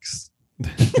shakes,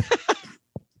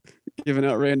 giving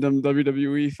out random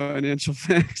WWE financial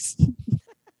facts.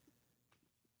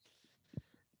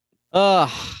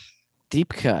 Deep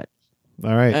cut.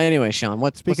 All right. Anyway, Sean,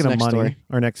 what's Speaking the of next money, story?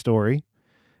 our next story.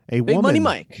 A Big woman, Money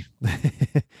Mike.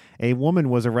 a woman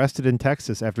was arrested in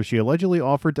Texas after she allegedly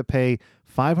offered to pay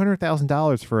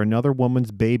 $500,000 for another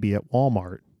woman's baby at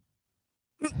Walmart.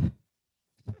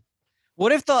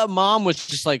 What if the mom was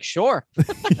just like, sure?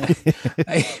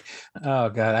 Oh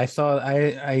god,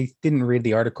 I didn't read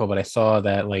the article, but I saw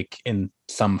that like in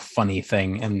some funny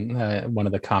thing, and one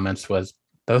of the comments was,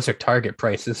 "Those are Target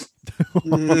prices."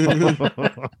 You're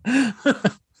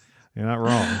not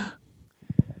wrong.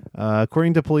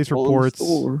 According to police reports,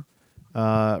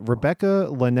 Rebecca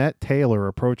Lynette Taylor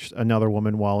approached another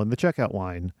woman while in the checkout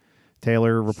line.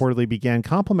 Taylor reportedly began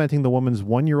complimenting the woman's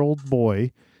 1-year-old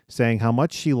boy, saying how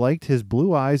much she liked his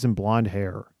blue eyes and blonde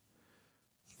hair.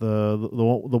 The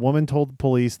woman told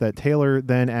police that Taylor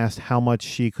then asked how much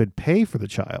she could pay for the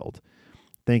child.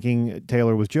 Thinking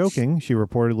Taylor was joking, she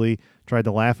reportedly tried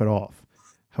to laugh it off.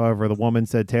 However, the woman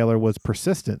said Taylor was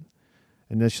persistent.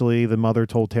 Initially, the mother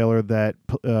told Taylor that,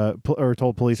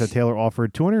 told police that Taylor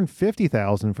offered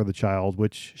 $250,000 for the child,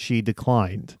 which she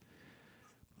declined.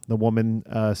 The woman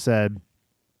said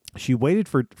she waited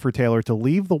for Taylor to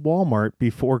leave the Walmart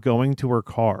before going to her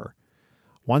car.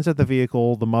 Once at the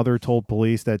vehicle, the mother told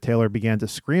police that Taylor began to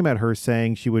scream at her,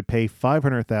 saying she would pay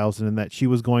 $500,000 and that she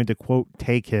was going to, quote,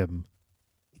 take him.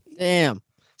 Damn.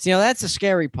 See, now that's the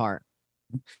scary part.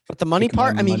 But the money Take my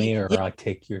part, I mean, money or yeah. I'll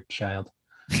take your child.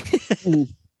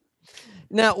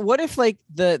 Now, what if like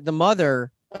the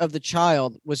mother of the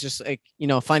child was just like,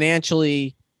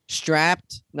 financially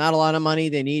strapped, not a lot of money,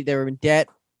 they were in debt.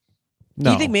 No,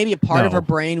 Do you think maybe a part of no, her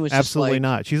brain was absolutely just like,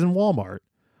 not. She's in Walmart.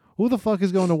 Who the fuck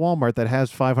is going to Walmart that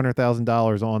has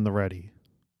 $500,000 on the ready?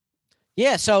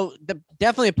 yeah, so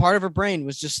definitely a part of her brain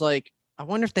was just like, I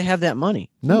wonder if they have that money.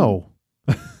 No,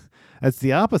 that's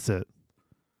the opposite.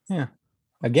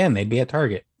 Again, they'd be at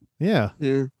Target. Yeah.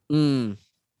 Yeah. Mm.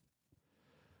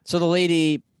 So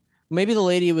maybe the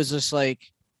lady was just like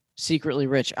secretly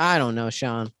rich. I don't know,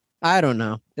 Sean. I don't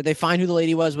know. Did they find who the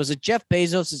lady was? Was it Jeff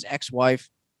Bezos' ex-wife?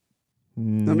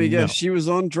 Let me guess. She was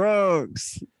on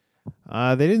drugs.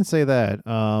 They didn't say that.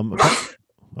 Oh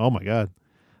my God.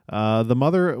 The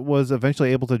mother was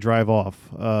eventually able to drive off.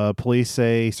 Police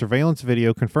say surveillance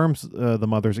video confirms the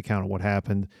mother's account of what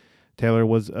happened. Taylor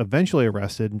was eventually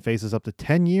arrested and faces up to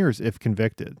 10 years if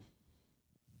convicted.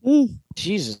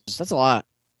 Jesus, that's a lot.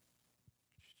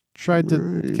 Tried to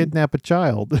Right. kidnap a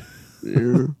child.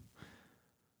 Yeah.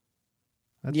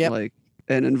 That's Yep. Like,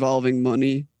 and involving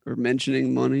money or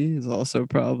mentioning money is also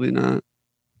probably not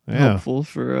Yeah. helpful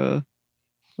for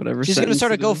whatever. She's gonna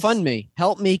start a sentence it is. GoFundMe.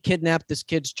 Help me kidnap this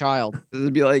kid's child.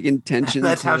 It'd be like intention.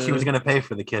 That's how she to- was going to pay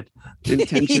for the kid.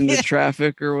 intention Yeah. to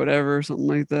traffic or whatever, something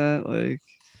like that. Like,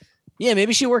 Yeah,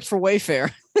 maybe she worked for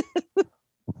Wayfair.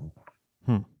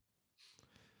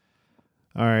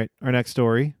 All right. Our next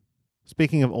story.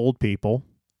 Speaking of old people,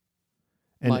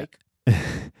 Mike.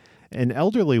 an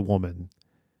elderly woman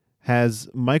has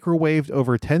microwaved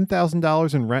over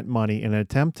 $10,000 in rent money in an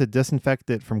attempt to disinfect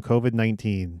it from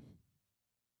COVID-19.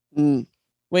 mm,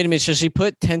 Wait a minute. So she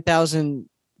put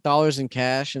 $10,000 in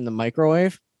cash in the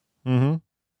microwave? Mm-hmm.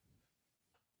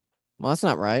 Well, that's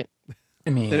not right. I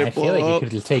mean, Did it I feel blow like you up? could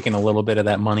have just taken a little bit of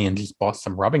that money and just bought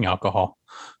some rubbing alcohol.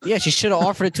 Yeah, she should have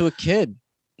offered it to a kid.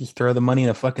 Just throw the money in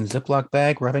a fucking Ziploc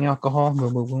bag, rubbing alcohol,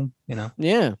 boom, boom, boom. You know,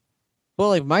 Yeah. Well,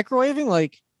 like microwaving,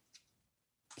 like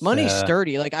money's Uh,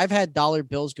 sturdy. Like I've had dollar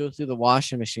bills go through the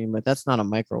washing machine, but that's not a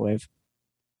microwave.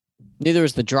 Neither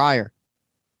is the dryer.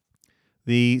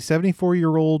 The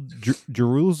 74-year-old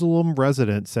Jerusalem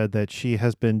resident said that she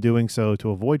has been doing so to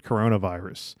avoid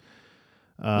coronavirus.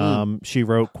 She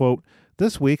wrote, quote,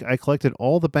 "This week I collected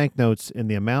all the banknotes in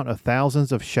the amount of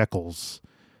thousands of shekels.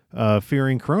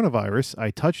 Fearing coronavirus,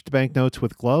 I touched banknotes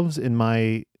with gloves in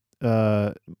my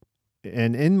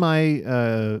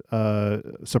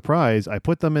surprise, I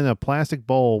put them in a plastic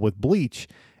bowl with bleach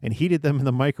and heated them in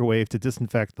the microwave to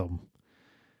disinfect them."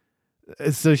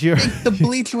 So she the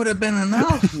bleach would have been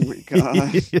enough. oh my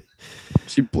god,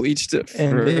 she bleached it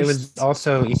And first. it was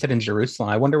also, you said in Jerusalem.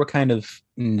 I wonder what kind of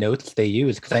notes they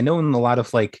use, because I know in a lot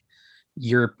of like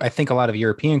Europe, I think a lot of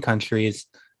European countries,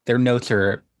 their notes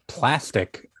are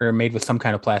plastic or made with some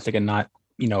kind of plastic and not,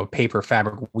 paper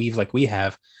fabric weave like we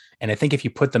have. And I think if you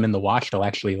put them in the wash, they'll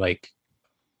actually like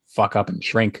fuck up and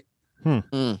shrink.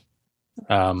 So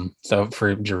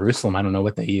for Jerusalem, I don't know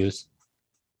what they use.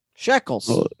 Shekels.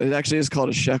 Well, it actually is called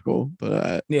a shekel,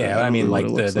 but Yeah, I don't mean know what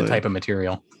like it the looks like. type of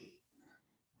material.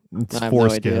 It's I have no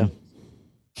foreskin.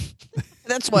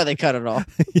 That's why they cut it off.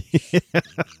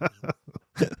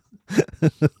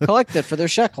 Collect it for their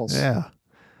shekels. Yeah.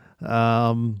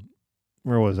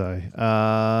 Where was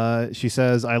I? She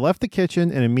says, "I left the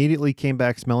kitchen and immediately came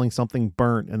back smelling something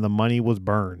burnt, and the money was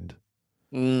burned."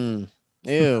 Mm.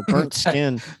 Ew, burnt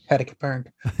skin. Had to get burned.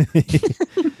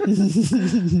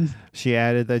 She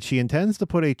added that she intends to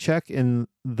put a check in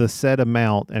the said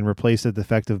amount and replace the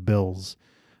defective bills.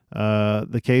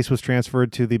 The case was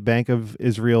transferred to the Bank of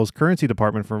Israel's currency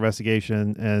department for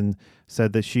investigation and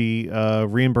said that she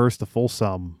reimbursed the full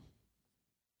sum.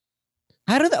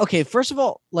 Okay, first of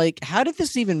all, like, how did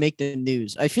this even make the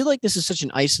news? I feel like this is such an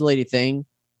isolated thing.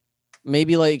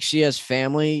 Maybe like she has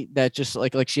family that just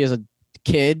like she has a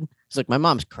kid. It's like, my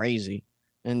mom's crazy,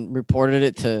 and reported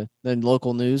it to the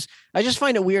local news. I just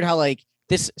find it weird how like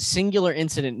this singular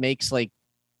incident makes like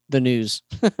the news.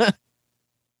 It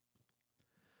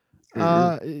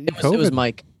was COVID.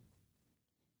 Mike.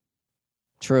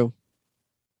 True.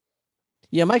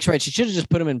 Yeah, Mike's right. She should have just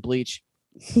put him in bleach.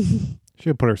 She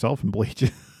should put herself in bleach.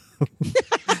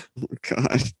 Oh,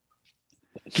 God.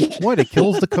 What? It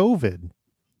kills the COVID.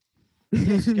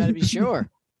 You got to be sure.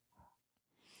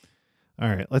 All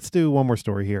right, let's do one more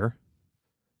story here.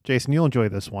 Jason, you'll enjoy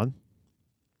this one.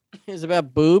 It's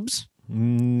about boobs.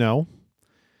 No.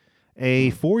 A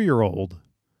 4-year-old,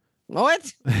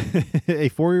 What? a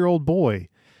 4-year-old boy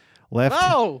left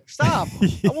No, stop.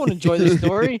 I won't enjoy this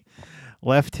story.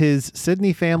 left his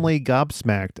Sydney family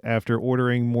gobsmacked after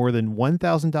ordering more than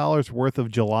 $1,000 worth of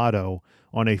gelato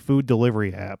on a food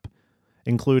delivery app,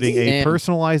 including a Damn.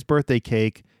 personalized birthday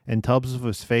cake and tubs of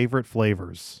his favorite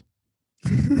flavors.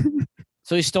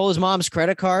 So he stole his mom's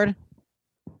credit card.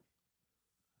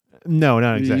 No,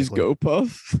 not You use exactly.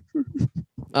 GoPuff.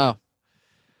 Oh,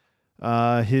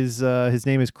 His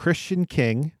name is Christian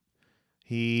King.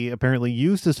 He apparently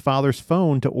used his father's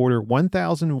phone to order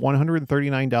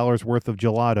 $1,139 worth of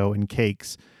gelato and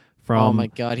cakes from oh my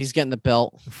God, he's getting the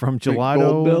belt. from Big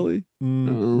Gelato Goldbelly.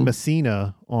 Oh.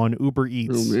 Messina on Uber Oh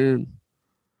Eats. man.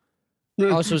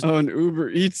 Oh, so it's- an Uber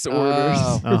Eats orders.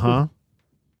 Oh. Uh-huh.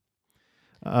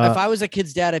 If I was a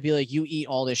kid's dad, I'd be like, "You eat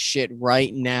all this shit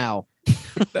right now."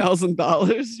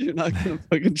 $1,000. You're not gonna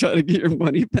fucking try to get your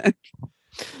money back.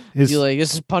 his You're like,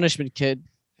 "This is punishment, kid."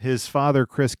 his father,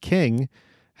 Chris King,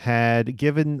 had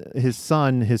given his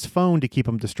son his phone to keep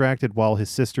him distracted while his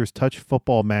sister's touch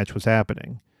football match was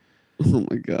happening. Oh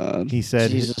my god. He said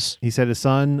Jesus. he said his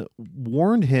son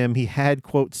warned him he had,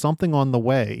 quote, something on the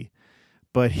way,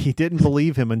 but he didn't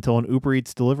believe him until an Uber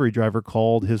Eats delivery driver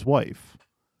called his wife.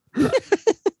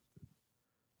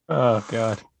 Oh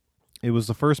God. It was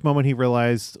the first moment he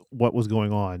realized what was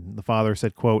going on. The father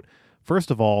said, quote,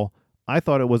 "First of all, I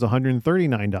thought it was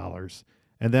 $139.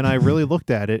 And then I really looked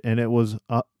at it and it was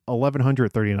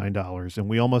 $1,139. And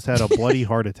we almost had a bloody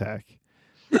heart attack.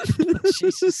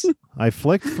 Jesus. I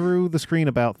flicked through the screen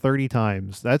about 30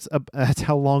 times. That's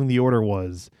how long the order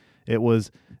was. It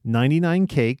was 99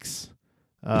 cakes.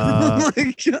 Oh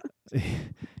my god.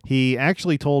 He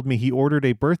actually told me he ordered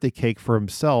a birthday cake for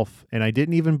himself, and I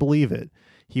didn't even believe it.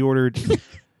 He ordered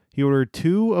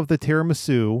 2 of the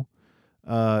tiramisu,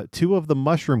 2 of the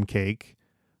mushroom cake,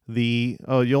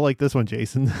 you'll like this one,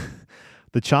 Jason,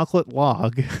 the chocolate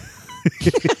log.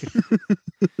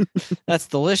 That's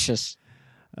delicious.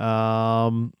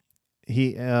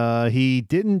 He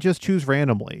didn't just choose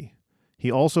randomly.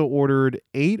 He also ordered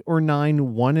 8 or 9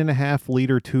 1.5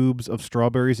 liter tubes of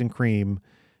strawberries and cream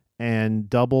and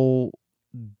double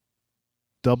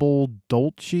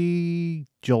dolce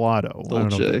gelato. I don't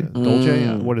Dolce. know. Dolce?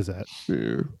 Mm. What is that?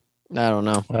 Yeah. I don't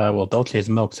know. Well, Dolce is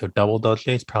milk, so double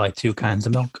Dolce is probably 2 kinds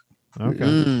of milk. Okay.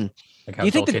 Mm. Like how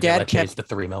You think the Dolce de dad Leche kept- is the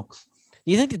 3 milks.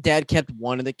 You think the dad kept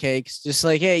one of the cakes? Just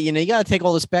like, hey, you got to take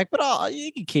all this back, but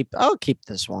you can keep. I'll keep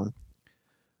this one.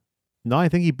 No, I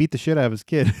think he beat the shit out of his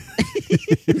kid.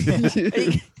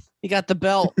 He got the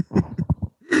belt.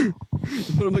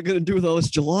 What am I gonna do with all this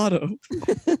gelato?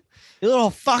 You little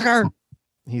fucker.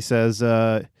 He says,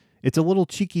 it's a little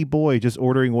cheeky boy just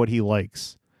ordering what he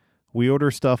likes. We order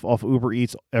stuff off Uber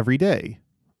Eats every day.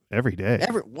 Every day.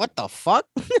 What the fuck?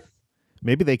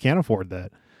 Maybe they can't afford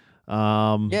that.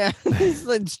 Yeah,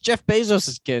 it's Jeff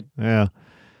Bezos' kid. Yeah.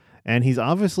 And he's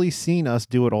obviously seen us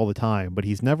do it all the time, but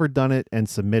he's never done it and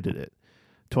submitted it.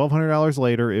 $1,200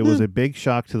 later, it was a big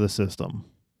shock to the system.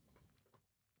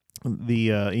 The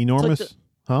enormous...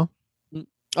 Huh?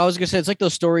 I was gonna say it's like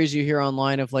those stories you hear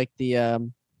online of like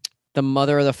the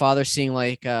mother or the father seeing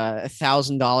like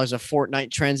 $1,000 of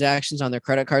Fortnite transactions on their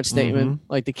credit card statement.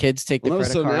 Like the kids take the Well,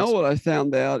 credit so cards. now what I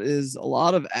found out is a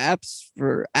lot of apps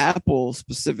for Apple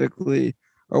specifically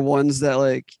are ones that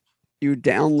like you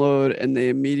download and they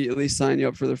immediately sign you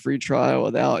up for the free trial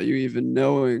without you even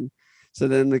knowing. So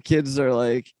then the kids are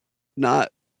like not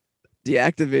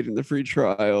deactivating the free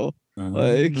trial.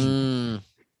 Like Mm.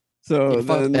 so Yeah,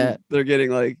 fuck then that. they're getting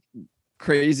like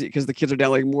crazy because the kids are down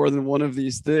like more than one of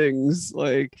these things.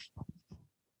 Like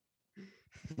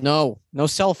No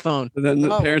cell phone. and then the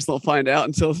No. parents don't find out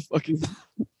until the fucking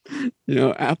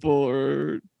Apple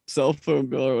or cell phone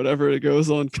bill or whatever it goes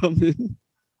on come in.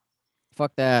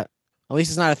 Fuck that. At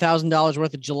least it's not $1,000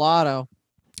 worth of gelato.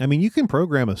 I mean, you can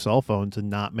program a cell phone to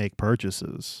not make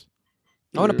purchases.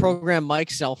 I want to Yeah. program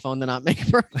Mike's cell phone to not make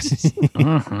purchases.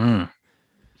 Mhm.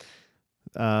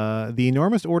 The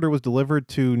enormous order was delivered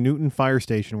to Newton Fire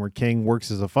Station, where King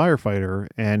works as a firefighter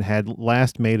and had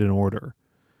last made an order.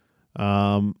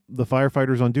 The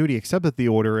firefighters on duty accepted the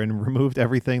order and removed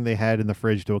everything they had in the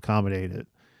fridge to accommodate it.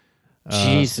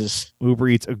 Jesus. Uber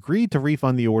Eats agreed to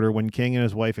refund the order when King and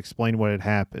his wife explained what had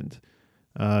happened.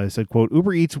 He said, quote,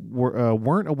 Uber Eats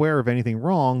weren't aware of anything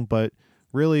wrong, but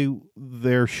really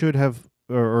there should have,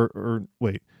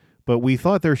 but we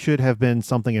thought there should have been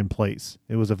something in place.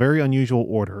 It was a very unusual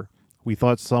order. We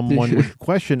thought someone would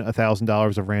question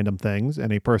 $1,000 of random things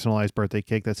and a personalized birthday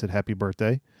cake that said happy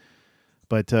birthday.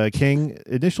 But King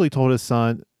initially told his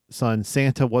son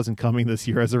Santa wasn't coming this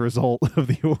year as a result of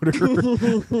the order.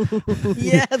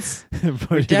 Yes.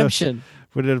 Redemption.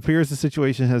 But it appears the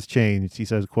situation has changed. He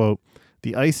says, quote,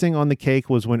 the icing on the cake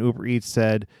was when Uber Eats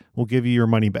said, we'll give you your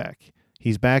money back.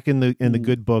 He's back in the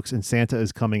good books, and Santa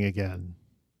is coming again.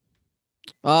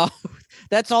 Oh,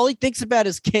 that's all he thinks about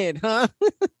his kid, huh?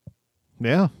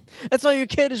 Yeah. That's all your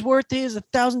kid is worth is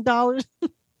 $1,000.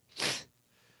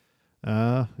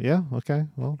 Yeah. Okay.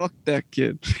 Well, Fuck that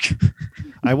kid.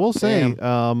 I will say,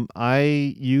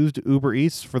 I used Uber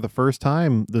Eats for the first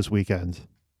time this weekend.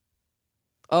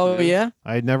 Oh yeah.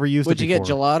 I had never used Would it you before.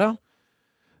 get gelato?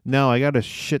 No, I got a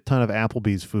shit ton of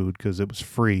Applebee's food because it was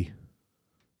free.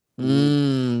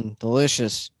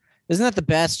 Delicious. Isn't that the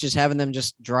best? Just having them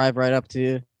just drive right up to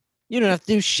you. You don't have to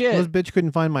do This shit. bitch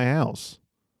couldn't find my house.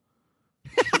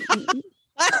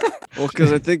 Well,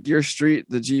 because I think your street,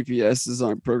 the GPS is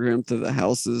on programmed to the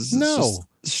houses. It's No. just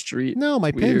the street. No,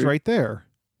 my pin's Weird. right there.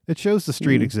 It shows the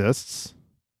street Mm. exists.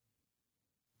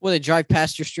 Will they drive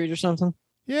past your street or something?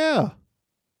 Yeah.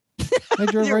 They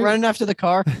drove You're right. running after the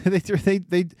car. they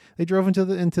drove into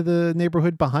the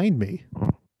neighborhood behind me.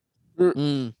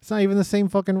 Mm. It's not even the same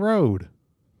fucking road.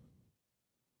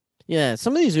 Yeah,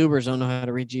 some of these Ubers don't know how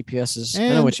to read GPSs. I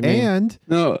know And what you mean. and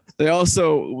No, they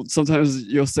also sometimes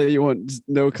you'll say you want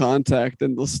no contact,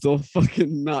 and they'll still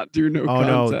fucking not do no oh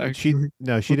contact.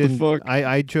 no, she What the didn't. fuck?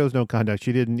 I chose no contact.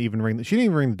 She didn't even ring. She didn't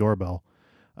even ring the doorbell.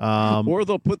 Or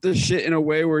they'll put the shit in a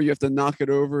way where you have to knock it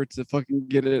over to fucking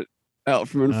get it out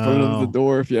from in front of the Oh.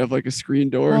 door if you have like a screen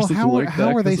door or Well, something how like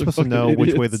that. are they 'cause they're supposed to know fucking which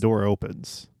way the idiots. door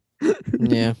opens?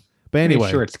 Yeah. But Pretty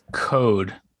anyway, sure it's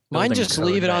code. Mine building just code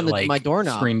leave it that, on the- like, my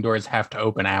doorknob. Screen doors have to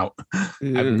open out.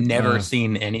 Yeah. I've never Uh,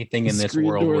 seen anything in this Screen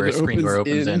world door where a that screen door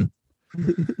opens opens in.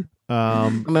 in.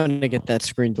 I'm gonna get that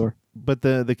screen door. but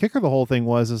the kicker of the whole thing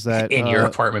is that In your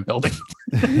apartment building.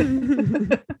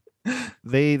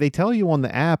 they tell you on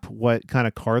the app what kind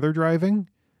of car they're driving,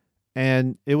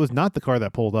 and it was not the car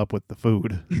that pulled up with the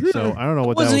food. So I don't know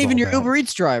what It wasn't that was even all your about. Uber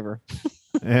Eats driver.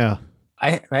 Yeah.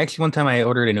 I actually one time I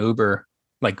ordered an Uber,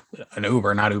 like an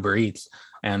Uber, not Uber Eats,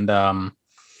 and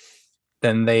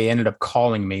then they ended up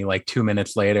calling me like 2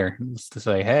 minutes later to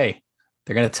say, "Hey,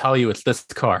 they're gonna tell you it's this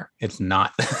car. It's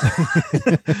not."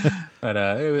 But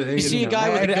it was, You see a guy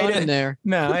with a gun in there.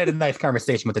 No, I had a nice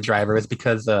conversation with the driver. It's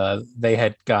because they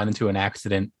had gotten into an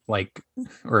accident, like,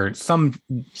 or some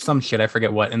shit, I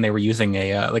forget what, and they were using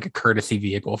a like a courtesy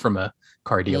vehicle from a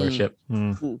car dealership.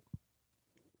 Hmm.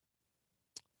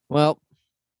 Well,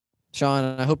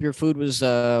 Sean, I hope your food was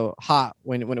hot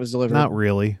when it was delivered. Not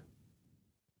really.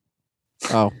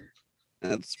 Oh,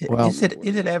 That's Well- Is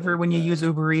it ever when you use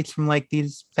Uber Eats from like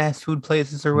these fast food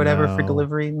places or whatever for No.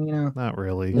 delivery? You know, Not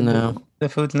really. no, the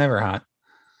food's never hot.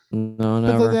 no, But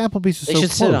never. the Applebee's is They so should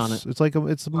close. sit on it. It's like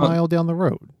it's a mile down the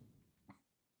road.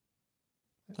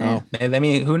 Oh. I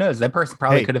mean, who knows? That person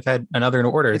probably Hey. could have had another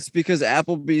order. it's because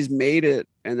Applebee's made it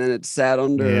and then it sat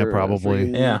under. Yeah, probably.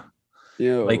 freaking, Yeah,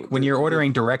 You know, like when you're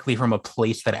ordering directly from a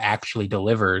place that actually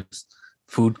delivers,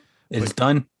 food is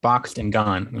done, boxed, and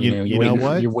gone. You you're know waiting,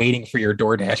 what? You're waiting for your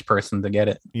DoorDash person to get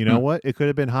it. You know what? It could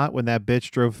have been hot when that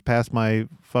bitch drove past my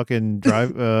fucking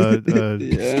drive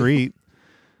Yeah. street.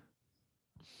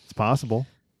 It's possible.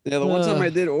 Yeah, the one time Ugh. I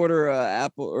did order I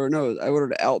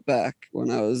ordered Outback when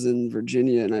I was in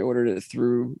Virginia, and I ordered it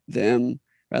through them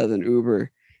rather than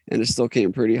Uber, and it still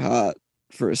came pretty hot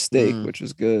for a steak, Mm. which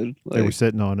was good. They were Like,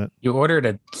 sitting on it. You ordered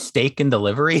a steak and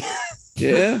delivery.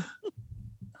 yeah,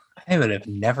 I would have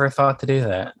never thought to do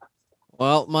that.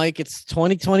 Well, Mike, it's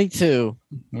 2022.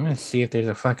 I'm gonna see if there's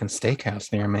a fucking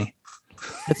steakhouse near me.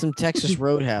 Get some Texas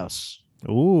Roadhouse.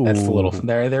 Ooh, That's a little.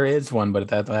 There is one, but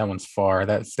that one's far.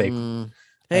 That steak. Mm.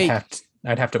 Hey,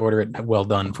 I'd have to order it well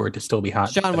done for it to still be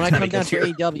hot. Sean, by when the I time come it down gets for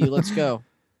here. AW, let's go.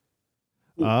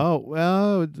 Oh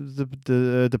well,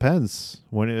 depends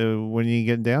when you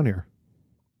get down here.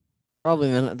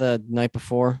 Probably the night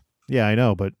before. Yeah, I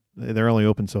know, but they're only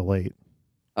open so late.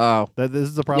 Oh, This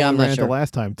is the problem I'm we not ran into sure.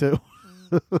 last time too.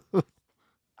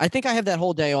 I think I have that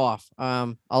whole day off.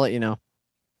 I'll let you know.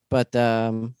 But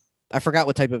I forgot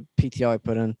what type of PTO I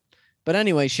put in. But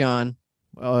anyway, Sean.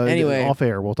 Anyway. off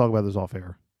air. We'll talk about this off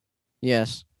air.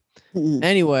 Yes.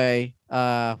 Anyway,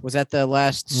 was that the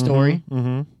last story?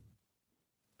 Mm-hmm.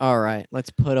 All right,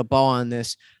 let's put a bow on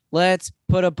this. Let's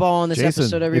put a bow on this Jason,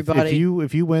 episode, if everybody.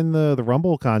 if you win the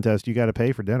Rumble contest, you got to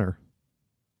pay for dinner.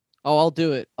 Oh, I'll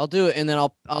do it. I'll do it, and then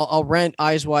I'll rent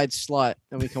Eyes Wide Slut,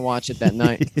 and we can watch it that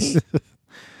night.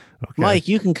 Okay. Mike,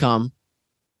 you can come.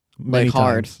 Many like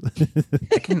hard. times.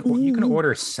 You can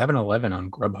order 7-Eleven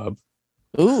on Grubhub.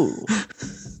 Ooh,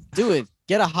 do it.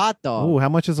 Get a hot dog. Ooh, how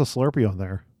much is a Slurpee on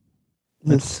there?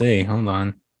 Let's see. Hold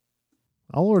on.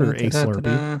 I'll order a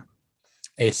Slurpee.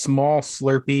 A small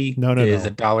Slurpee No, is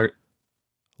no. $1.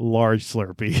 Large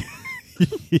Slurpee.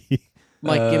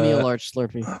 Mike, give me a uh, large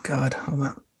Slurpee. Oh God, hold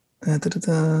on.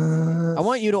 I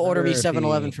want you to order me Where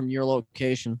 7-Eleven he- from your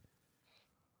location.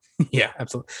 Yeah,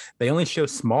 absolutely. They only show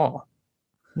small.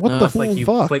 What No, the it's Like you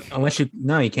fuck? click unless you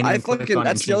you can't. I Even click fucking on it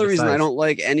and that's the change other reason I size. don't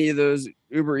like any of those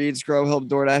Uber Eats, Grubhub,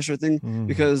 DoorDash or thing Mm.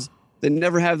 because they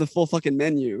never have the full fucking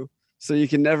menu. So you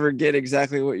can never get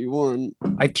exactly what you want.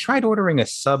 I tried ordering a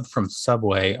sub from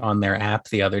Subway on their app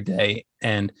the other day,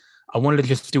 and I wanted to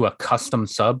just do a custom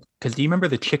sub. Because do you remember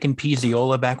the chicken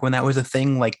pizziola back when that was a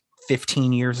thing, like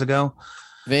 15 years ago?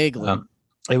 Vaguely.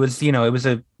 It was, it was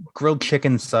a grilled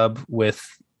chicken sub with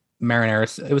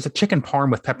marinara. It was a chicken parm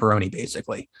with pepperoni,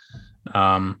 basically.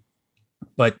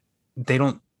 But they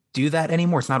don't do that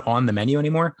anymore. It's not on the menu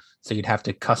anymore. So you'd have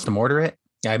to custom order it.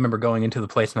 Yeah, I remember going into the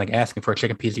place and like asking for a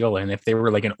chicken pizziola. And if they were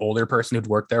like an older person who'd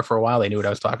worked there for a while, they knew what I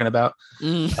was talking about.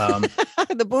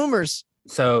 The boomers.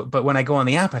 So, but when I go on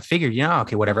the app, I figured,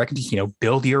 okay, whatever. I can just,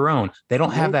 build your own. They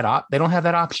don't have that they don't have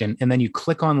that option. And then you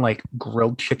click on like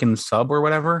grilled chicken sub or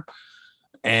whatever.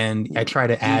 And I try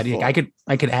to add, I could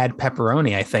add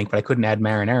pepperoni, I think, but I couldn't add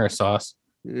marinara sauce.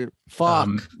 Yeah. Fuck.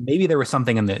 Maybe there was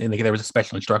something there was a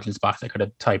special instructions box I could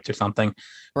have typed or something.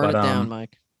 Burn it but, down,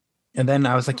 Mike. And then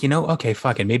I was like, okay,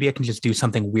 fuck it. Maybe I can just do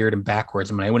something weird and backwards.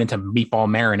 And when I went into meatball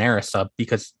marinara sub,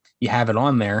 because you have it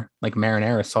on there, like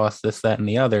marinara sauce, this, that, and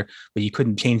the other, but you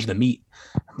couldn't change the meat.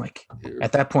 I'm like,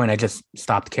 at that point, I just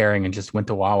stopped caring and just went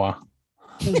to Wawa.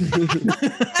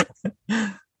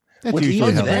 That's Which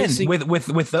usually even how that- then,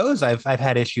 with those, I've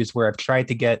had issues where I've tried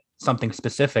to get something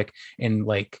specific and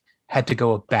like had to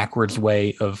go a backwards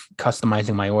way of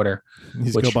customizing my order. You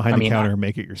just which, go behind I the mean, counter and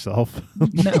make it yourself.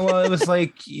 No, well, it was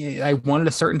like I wanted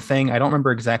a certain thing. I don't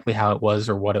remember exactly how it was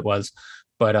or what it was,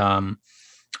 but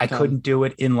I couldn't do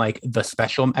it in like the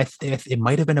special. It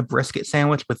might have been a brisket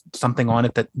sandwich with something on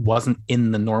it that wasn't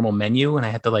in the normal menu, and I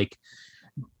had to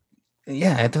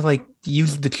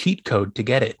use the cheat code to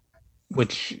get it.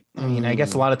 Which I mean, I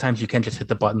guess a lot of times you can just hit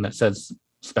the button that says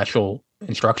special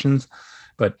instructions,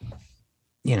 but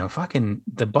fucking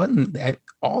the button.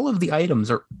 All of the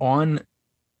items are on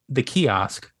the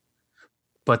kiosk,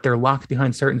 but they're locked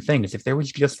behind certain things. If there was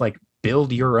just like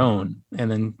build your own and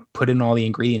then put in all the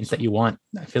ingredients that you want,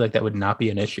 I feel like that would not be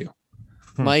an issue.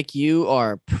 Mike, you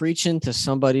are preaching to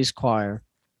somebody's choir.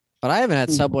 But I haven't had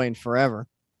Subway in forever.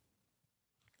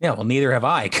 Yeah, well, neither have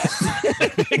I. 'Cause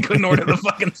I couldn't order the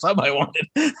fucking sub I wanted.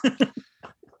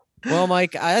 Well,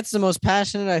 Mike, that's the most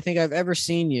passionate I think I've ever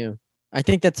seen you. I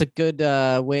think that's a good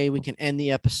way we can end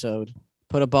the episode.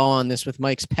 Put a bow on this with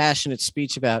Mike's passionate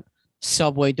speech about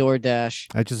Subway DoorDash.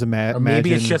 I just Or imagine.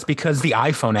 maybe it's just because the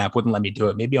iPhone app wouldn't let me do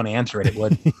it. Maybe on Android it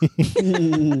would.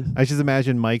 I just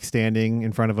imagine Mike standing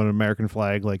in front of an American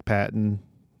flag like Patton,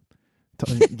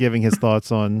 giving his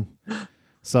thoughts on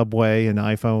Subway and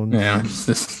iPhone. Yeah. It's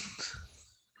just,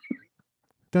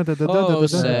 Oh,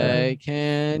 say,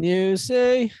 can you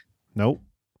say? Nope.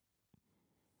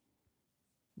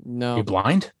 No. you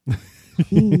blind?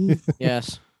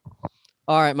 Yes.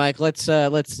 All right, Mike. Let's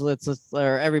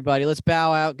everybody. Let's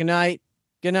bow out. Good night.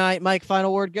 Good night, Mike.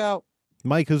 Final word. Go.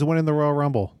 Mike, who's winning the Royal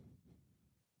Rumble?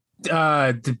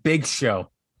 The Big Show.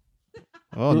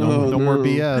 Oh, no more no.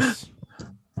 BS.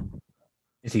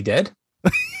 Is he dead?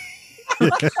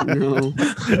 No.